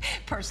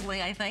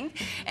 personally, I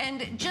think.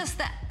 And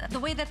just the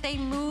way that they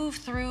move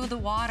through the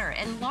water.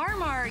 And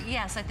Larimar,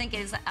 yes, I think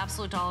it is an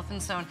absolute dolphin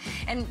stone.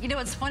 And you know,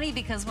 it's funny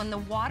because when the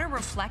water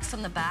reflects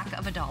on the back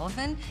of a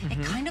dolphin, it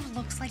kind of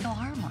looks like a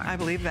Larimar. I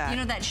believe that. You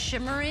know, that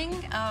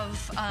shimmering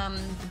of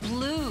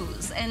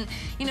blues. And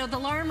you know, the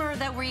Larimar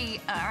that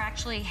we are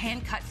actually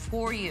hand cut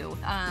for you,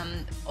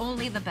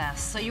 only the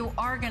best. So you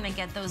are gonna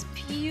get those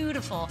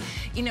beautiful,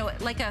 you know,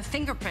 like a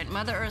fingerprint,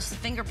 Mother Earth's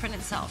fingerprint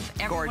itself.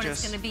 Everyone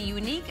is going to be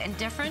unique and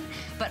different,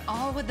 but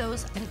all with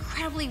those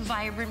incredibly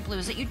vibrant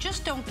blues that you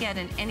just don't get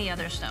in any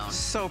other stone.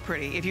 So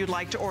pretty. If you'd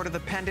like to order the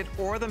pendant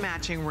or the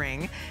matching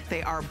ring,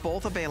 they are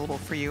both available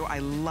for you. I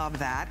love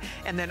that.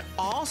 And then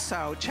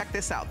also, check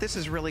this out. This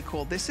is really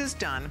cool. This is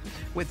done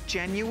with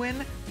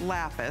genuine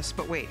lapis,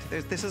 but wait,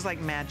 this is like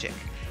magic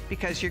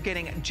because you're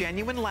getting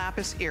genuine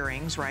lapis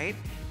earrings, right?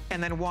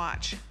 And then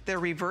watch, they're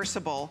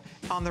reversible.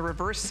 On the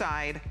reverse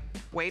side,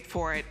 wait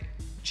for it,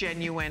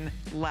 genuine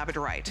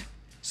labradorite.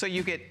 So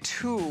you get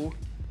 2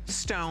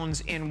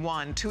 stones in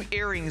one, 2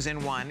 earrings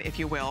in one, if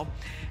you will.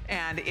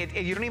 And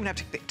you don't even have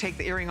to take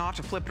the earring off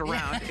to flip it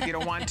around if you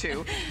don't want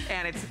to.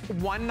 And it's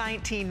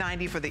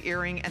 $119.90 for the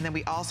earring. And then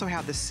we also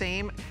have the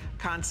same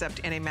concept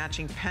in a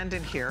matching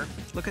pendant here.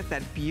 Look at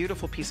that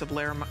beautiful piece of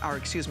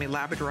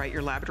labradorite.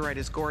 Your labradorite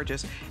is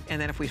gorgeous. And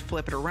then if we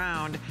flip it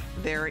around,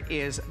 there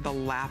is the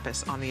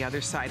lapis on the other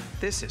side.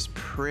 This is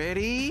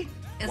pretty.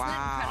 Isn't it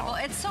incredible?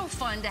 It's so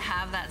fun to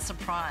have that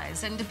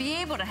surprise and to be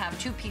able to have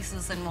 2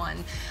 pieces in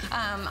one.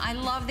 I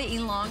love the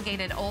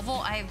elongated oval.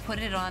 I put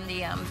it on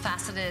the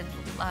faceted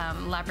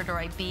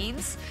labradorite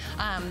beads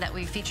that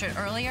we featured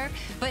earlier,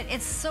 but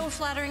it's so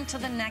flattering to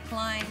the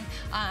neckline.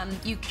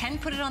 You can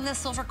put it on this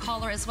silver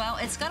collar as well.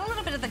 It's got a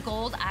little bit of the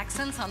gold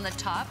accents on the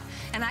top,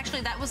 and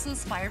actually that was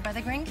inspired by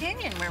the Grand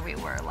Canyon where we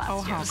were last year.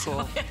 Oh, how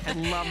cool. I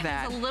love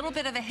that. There's a little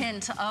bit of a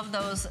hint of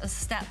those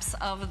steps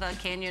of the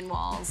canyon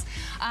walls,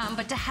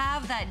 but to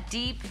have that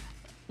deep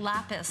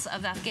lapis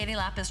of Afghani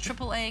lapis,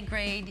 AAA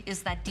grade,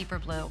 is that deeper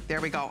blue. There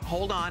we go.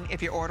 Hold on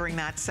if you're ordering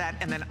that set.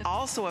 And then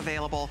also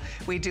available,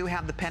 we do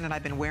have the pendant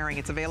I've been wearing.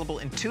 It's available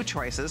in 2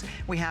 choices.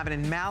 We have it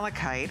in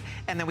malachite,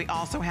 and then we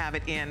also have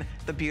it in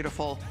the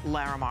beautiful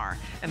Larimar.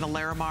 And the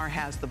Larimar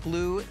has the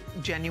blue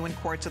genuine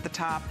quartz at the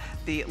top.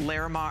 The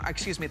Larimar,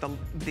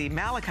 the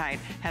malachite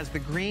has the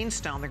green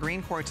stone, the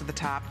green quartz at the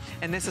top.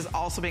 And this is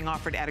also being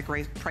offered at a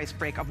great price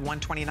break of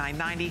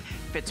 $129.90.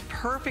 Fits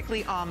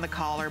perfectly on the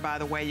collar, by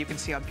the way. You can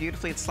see how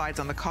beautifully it's slides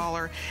on the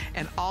collar,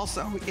 and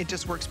also it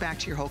just works back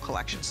to your whole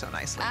collection so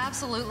nicely.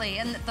 Absolutely,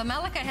 and the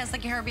malachite has the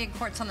Caribbean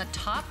quartz on the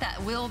top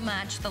that will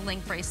match the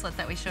link bracelet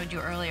that we showed you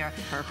earlier.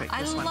 Perfect.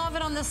 I love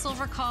it on the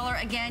silver collar.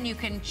 Again, you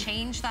can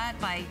change that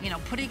by, you know,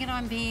 putting it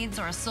on beads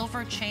or a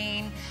silver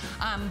chain,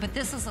 but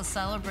this is a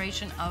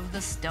celebration of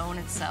the stone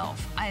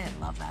itself. I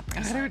love that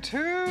bracelet. I do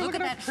too. Look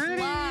at that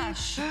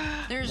flash.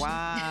 There's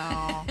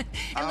wow.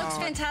 It looks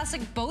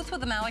fantastic both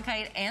with the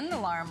malachite and the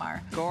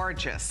Larimar.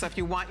 Gorgeous. So if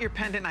you want your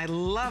pendant, I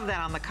love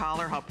that on the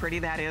collar, how pretty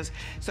that is.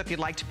 So if you'd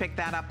like to pick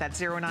that up, that's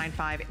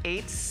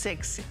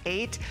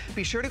 095868.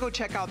 Be sure to go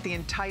check out the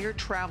entire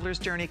Traveler's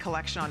Journey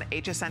collection on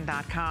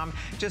hsn.com.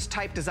 Just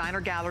type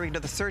Designer Gallery into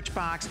the search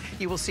box.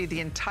 You will see the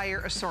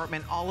entire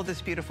assortment, all of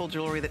this beautiful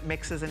jewelry that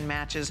mixes and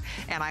matches.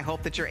 And I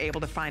hope that you're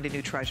able to find a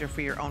new treasure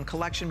for your own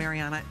collection,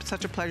 Mariana.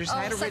 Such a pleasure. Say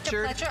hi to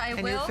Richard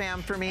and your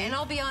fam for me. And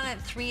I'll be on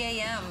at 3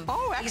 a.m.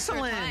 Oh,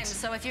 excellent. Time.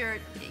 So if you're,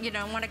 you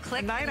know, want to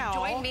click and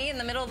join me in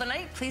the middle of the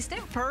night, please do.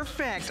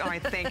 Perfect. All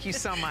right, thank you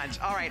so much.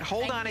 All right,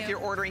 hold on if you're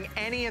ordering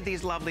any of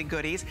these lovely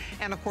goodies.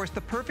 And of course,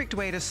 the perfect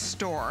way to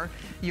store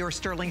your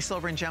sterling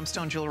silver and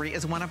gemstone jewelry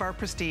is one of our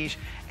prestige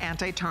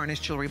anti-tarnish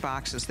jewelry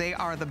boxes. They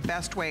are the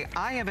best way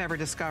I have ever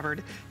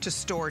discovered to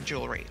store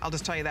jewelry. I'll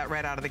just tell you that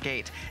right out of the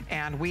gate.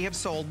 And we have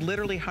sold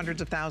literally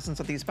hundreds of thousands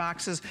of these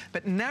boxes,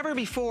 but never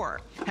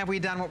before have we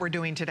done what we're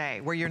doing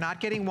today, where you're not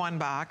getting one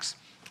box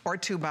or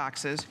two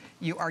boxes,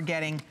 you are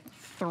getting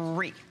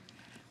three.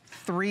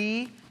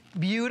 Three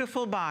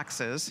beautiful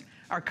boxes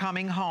are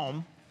coming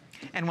home.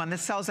 And when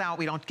this sells out,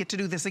 we don't get to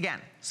do this again.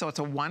 So it's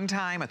a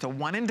one-time, it's a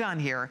one and done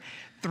here.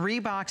 3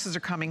 boxes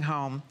are coming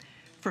home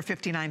for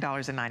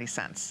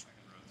 $59.90.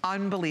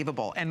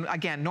 Unbelievable. And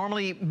again,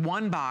 normally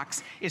one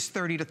box is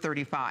 $30 to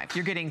 $35.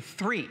 You're getting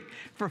 3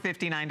 for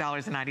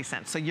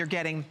 $59.90. So you're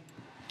getting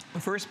the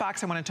first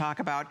box I want to talk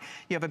about.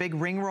 You have a big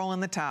ring roll in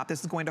the top. This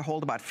is going to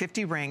hold about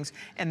 50 rings.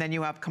 And then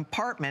you have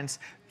compartments,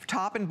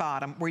 top and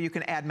bottom, where you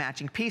can add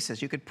matching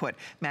pieces. You could put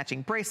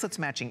matching bracelets,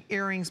 matching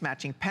earrings,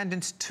 matching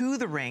pendants to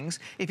the rings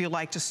if you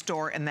like to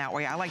store in that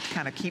way. I like to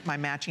kind of keep my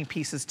matching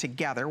pieces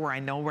together where I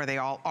know where they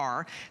all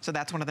are. So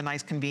that's one of the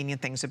nice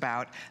convenient things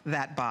about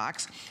that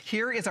box.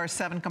 Here is our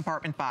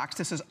 7-compartment box.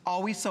 This is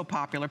always so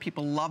popular.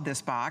 People love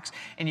this box.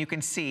 And you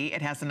can see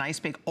it has a nice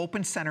big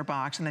open center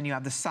box, and then you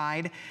have the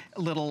side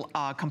little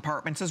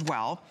compartments as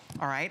well.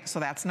 All right, so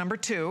that's number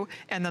 2.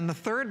 And then the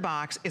third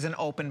box is an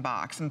open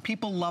box, and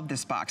people love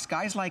this box.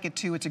 Guys like it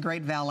too. It's a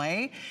great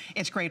valet.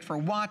 It's great for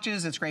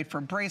watches. It's great for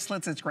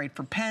bracelets. It's great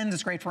for pens.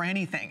 It's great for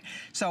anything.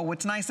 So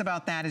what's nice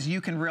about that is you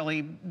can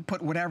really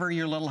put whatever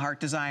your little heart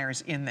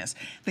desires in this.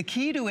 The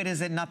key to it is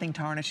that nothing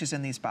tarnishes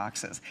in these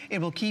boxes. It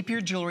will keep your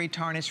jewelry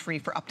tarnish free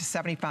for up to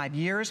 75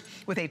 years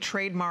with a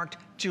trademarked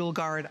Jewel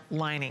Guard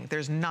lining.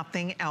 There's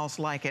nothing else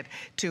like it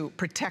to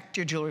protect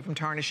your jewelry from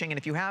tarnishing. And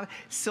if you have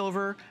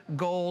silver,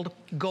 gold,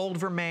 gold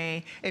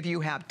vermeil, if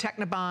you have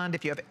Technobond,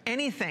 if you have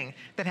anything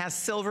that has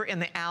silver in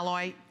the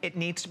alloy, it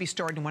needs to be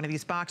stored in one of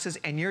these boxes,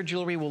 and your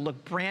jewelry will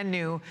look brand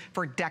new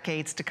for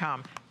decades to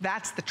come.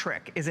 That's the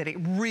trick, is that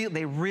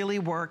they really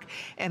work,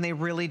 and they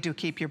really do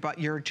keep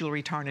your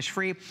jewelry tarnish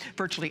free.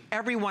 Virtually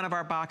every one of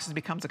our boxes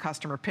becomes a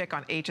customer pick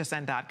on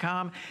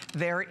hsn.com.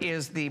 There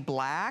is the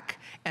black,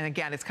 and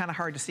again, it's kind of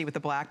hard to see with the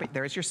black, but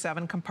there's your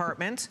 7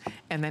 compartments,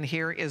 and then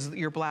here is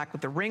your black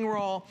with the ring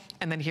roll,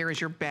 and then here is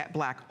your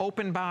black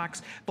open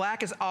box.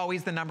 Black is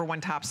always the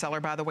 #1 top seller,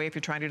 by the way, if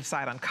you're trying to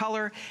decide on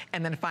color.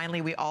 And then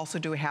finally, we also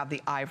do have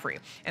the ivory,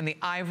 and the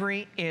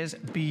ivory is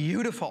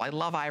beautiful. I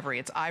love ivory.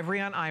 It's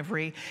ivory on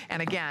ivory,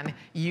 and again,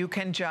 you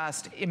can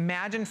just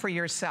imagine for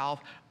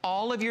yourself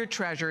all of your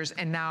treasures,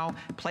 and now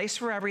place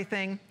for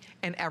everything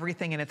and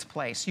everything in its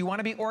place. You want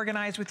to be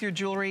organized with your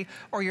jewelry,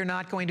 or you're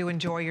not going to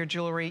enjoy your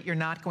jewelry, you're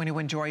not going to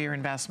enjoy your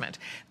investment.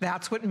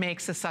 That's what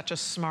makes this such a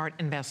smart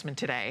investment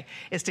today,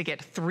 is to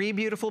get 3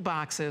 beautiful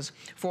boxes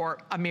for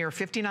a mere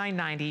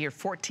 $59.90 or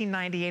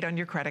 $14.98 on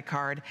your credit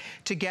card,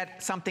 to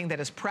get something that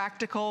is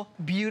practical,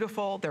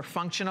 beautiful, they're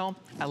functional.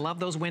 I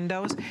love those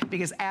windows,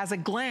 because at a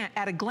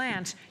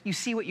glance, you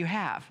see what you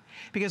have.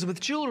 Because with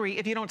jewelry,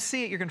 if you don't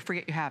see it, you're gonna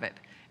forget you have it,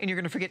 and you're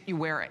gonna forget you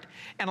wear it.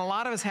 And a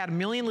lot of us had a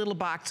million little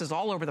boxes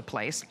all over the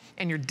place,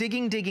 and you're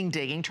digging,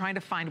 trying to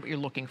find what you're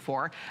looking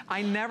for.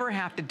 I never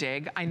have to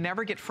dig. I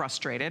never get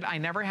frustrated. I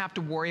never have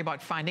to worry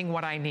about finding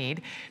what I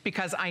need,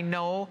 because I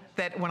know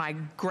that when I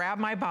grab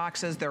my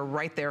boxes, they're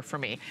right there for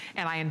me.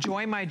 And I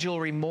enjoy my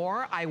jewelry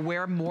more. I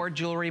wear more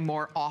jewelry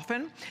more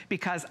often,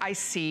 because I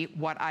see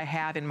what I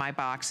have in my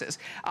boxes.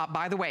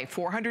 By the way,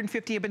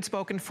 450 have been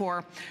spoken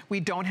for. We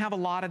don't have a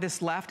lot of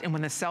this left, and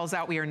when this sells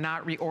out, we are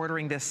not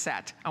reordering this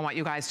set. I want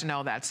you guys to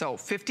know that. So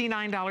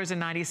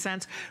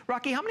 $59.90.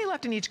 Rocky, how many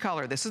left in each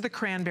color? This is the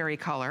cranberry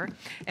color.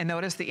 And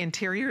notice the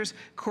interiors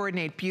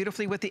coordinate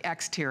beautifully with the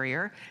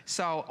exterior.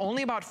 So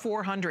only about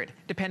 400,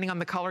 depending on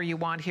the color you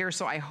want here.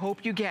 So I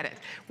hope you get it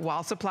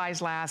while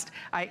supplies last.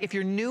 If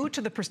you're new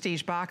to the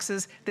prestige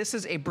boxes, this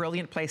is a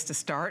brilliant place to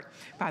start.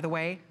 By the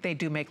way, they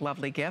do make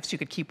lovely gifts. You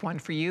could keep one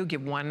for you,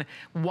 give one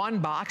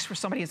box for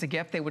somebody as a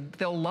gift.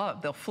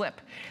 They'll flip,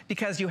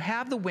 because you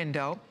have the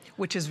window,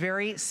 which is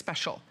very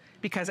special.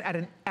 because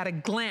at a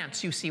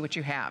glance, you see what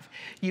you have.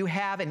 You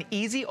have an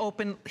easy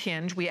open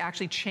hinge. We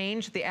actually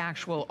changed the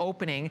actual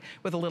opening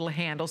with a little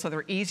handle, so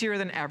they're easier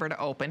than ever to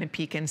open and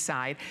peek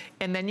inside.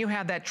 And then you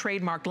have that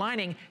trademark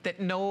lining that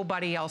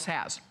nobody else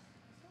has.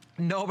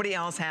 Nobody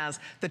else has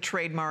the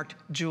trademarked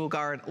Jewel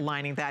Guard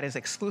lining. That is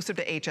exclusive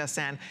to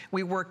HSN.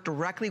 We work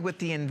directly with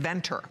the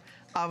inventor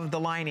of the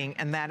lining,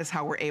 and that is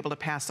how we're able to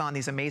pass on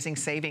these amazing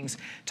savings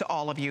to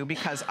all of you,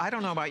 because I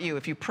don't know about you,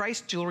 if you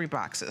price jewelry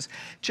boxes,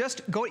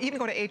 even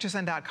go to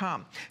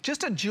hsn.com,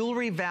 just a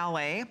jewelry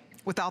valet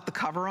without the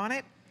cover on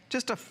it,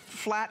 just a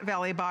flat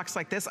valet box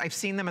like this. I've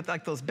seen them at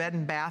like those bed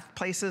and bath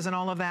places and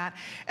all of that,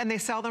 and they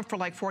sell them for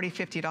like $40,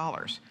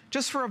 $50,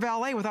 just for a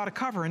valet without a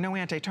cover and no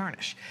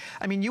anti-tarnish.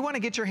 I mean, you wanna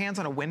get your hands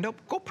on a window,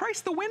 go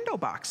price the window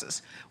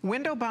boxes.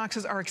 Window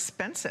boxes are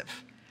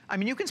expensive. I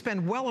mean, you can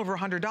spend well over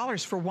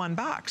 $100 for one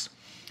box.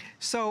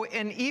 So,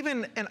 and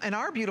even in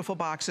our beautiful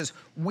boxes,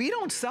 we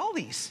don't sell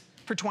these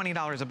for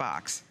 $20 a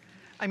box.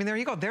 I mean, there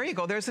you go,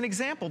 there's an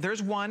example.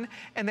 There's one,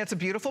 and that's a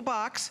beautiful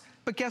box,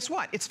 but guess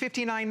what? It's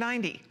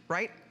 $59.90,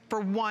 right? For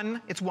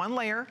one, it's one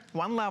layer,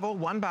 one level,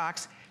 one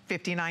box,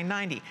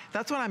 $59.90.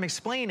 That's what I'm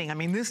explaining. I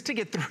mean, this to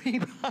get 3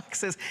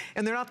 boxes,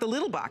 and they're not the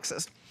little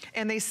boxes.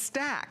 And they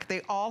stack.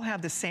 They all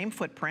have the same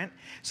footprint,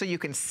 so you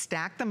can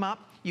stack them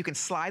up. You can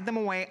slide them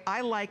away. I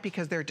like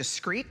because they're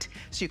discreet,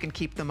 so you can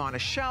keep them on a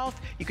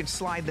shelf. You can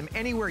slide them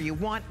anywhere you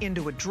want,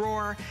 into a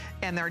drawer,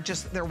 and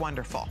they're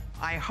wonderful.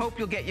 I hope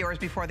you'll get yours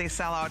before they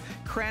sell out.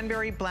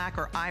 Cranberry, black,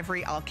 or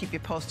ivory, I'll keep you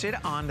posted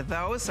on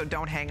those, so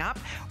don't hang up,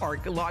 or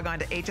log on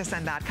to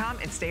hsn.com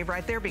and stay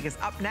right there, because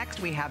up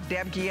next we have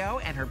Deb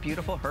Guillot and her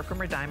beautiful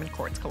Herkimer Diamond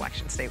Quartz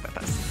collection. Stay with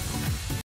us.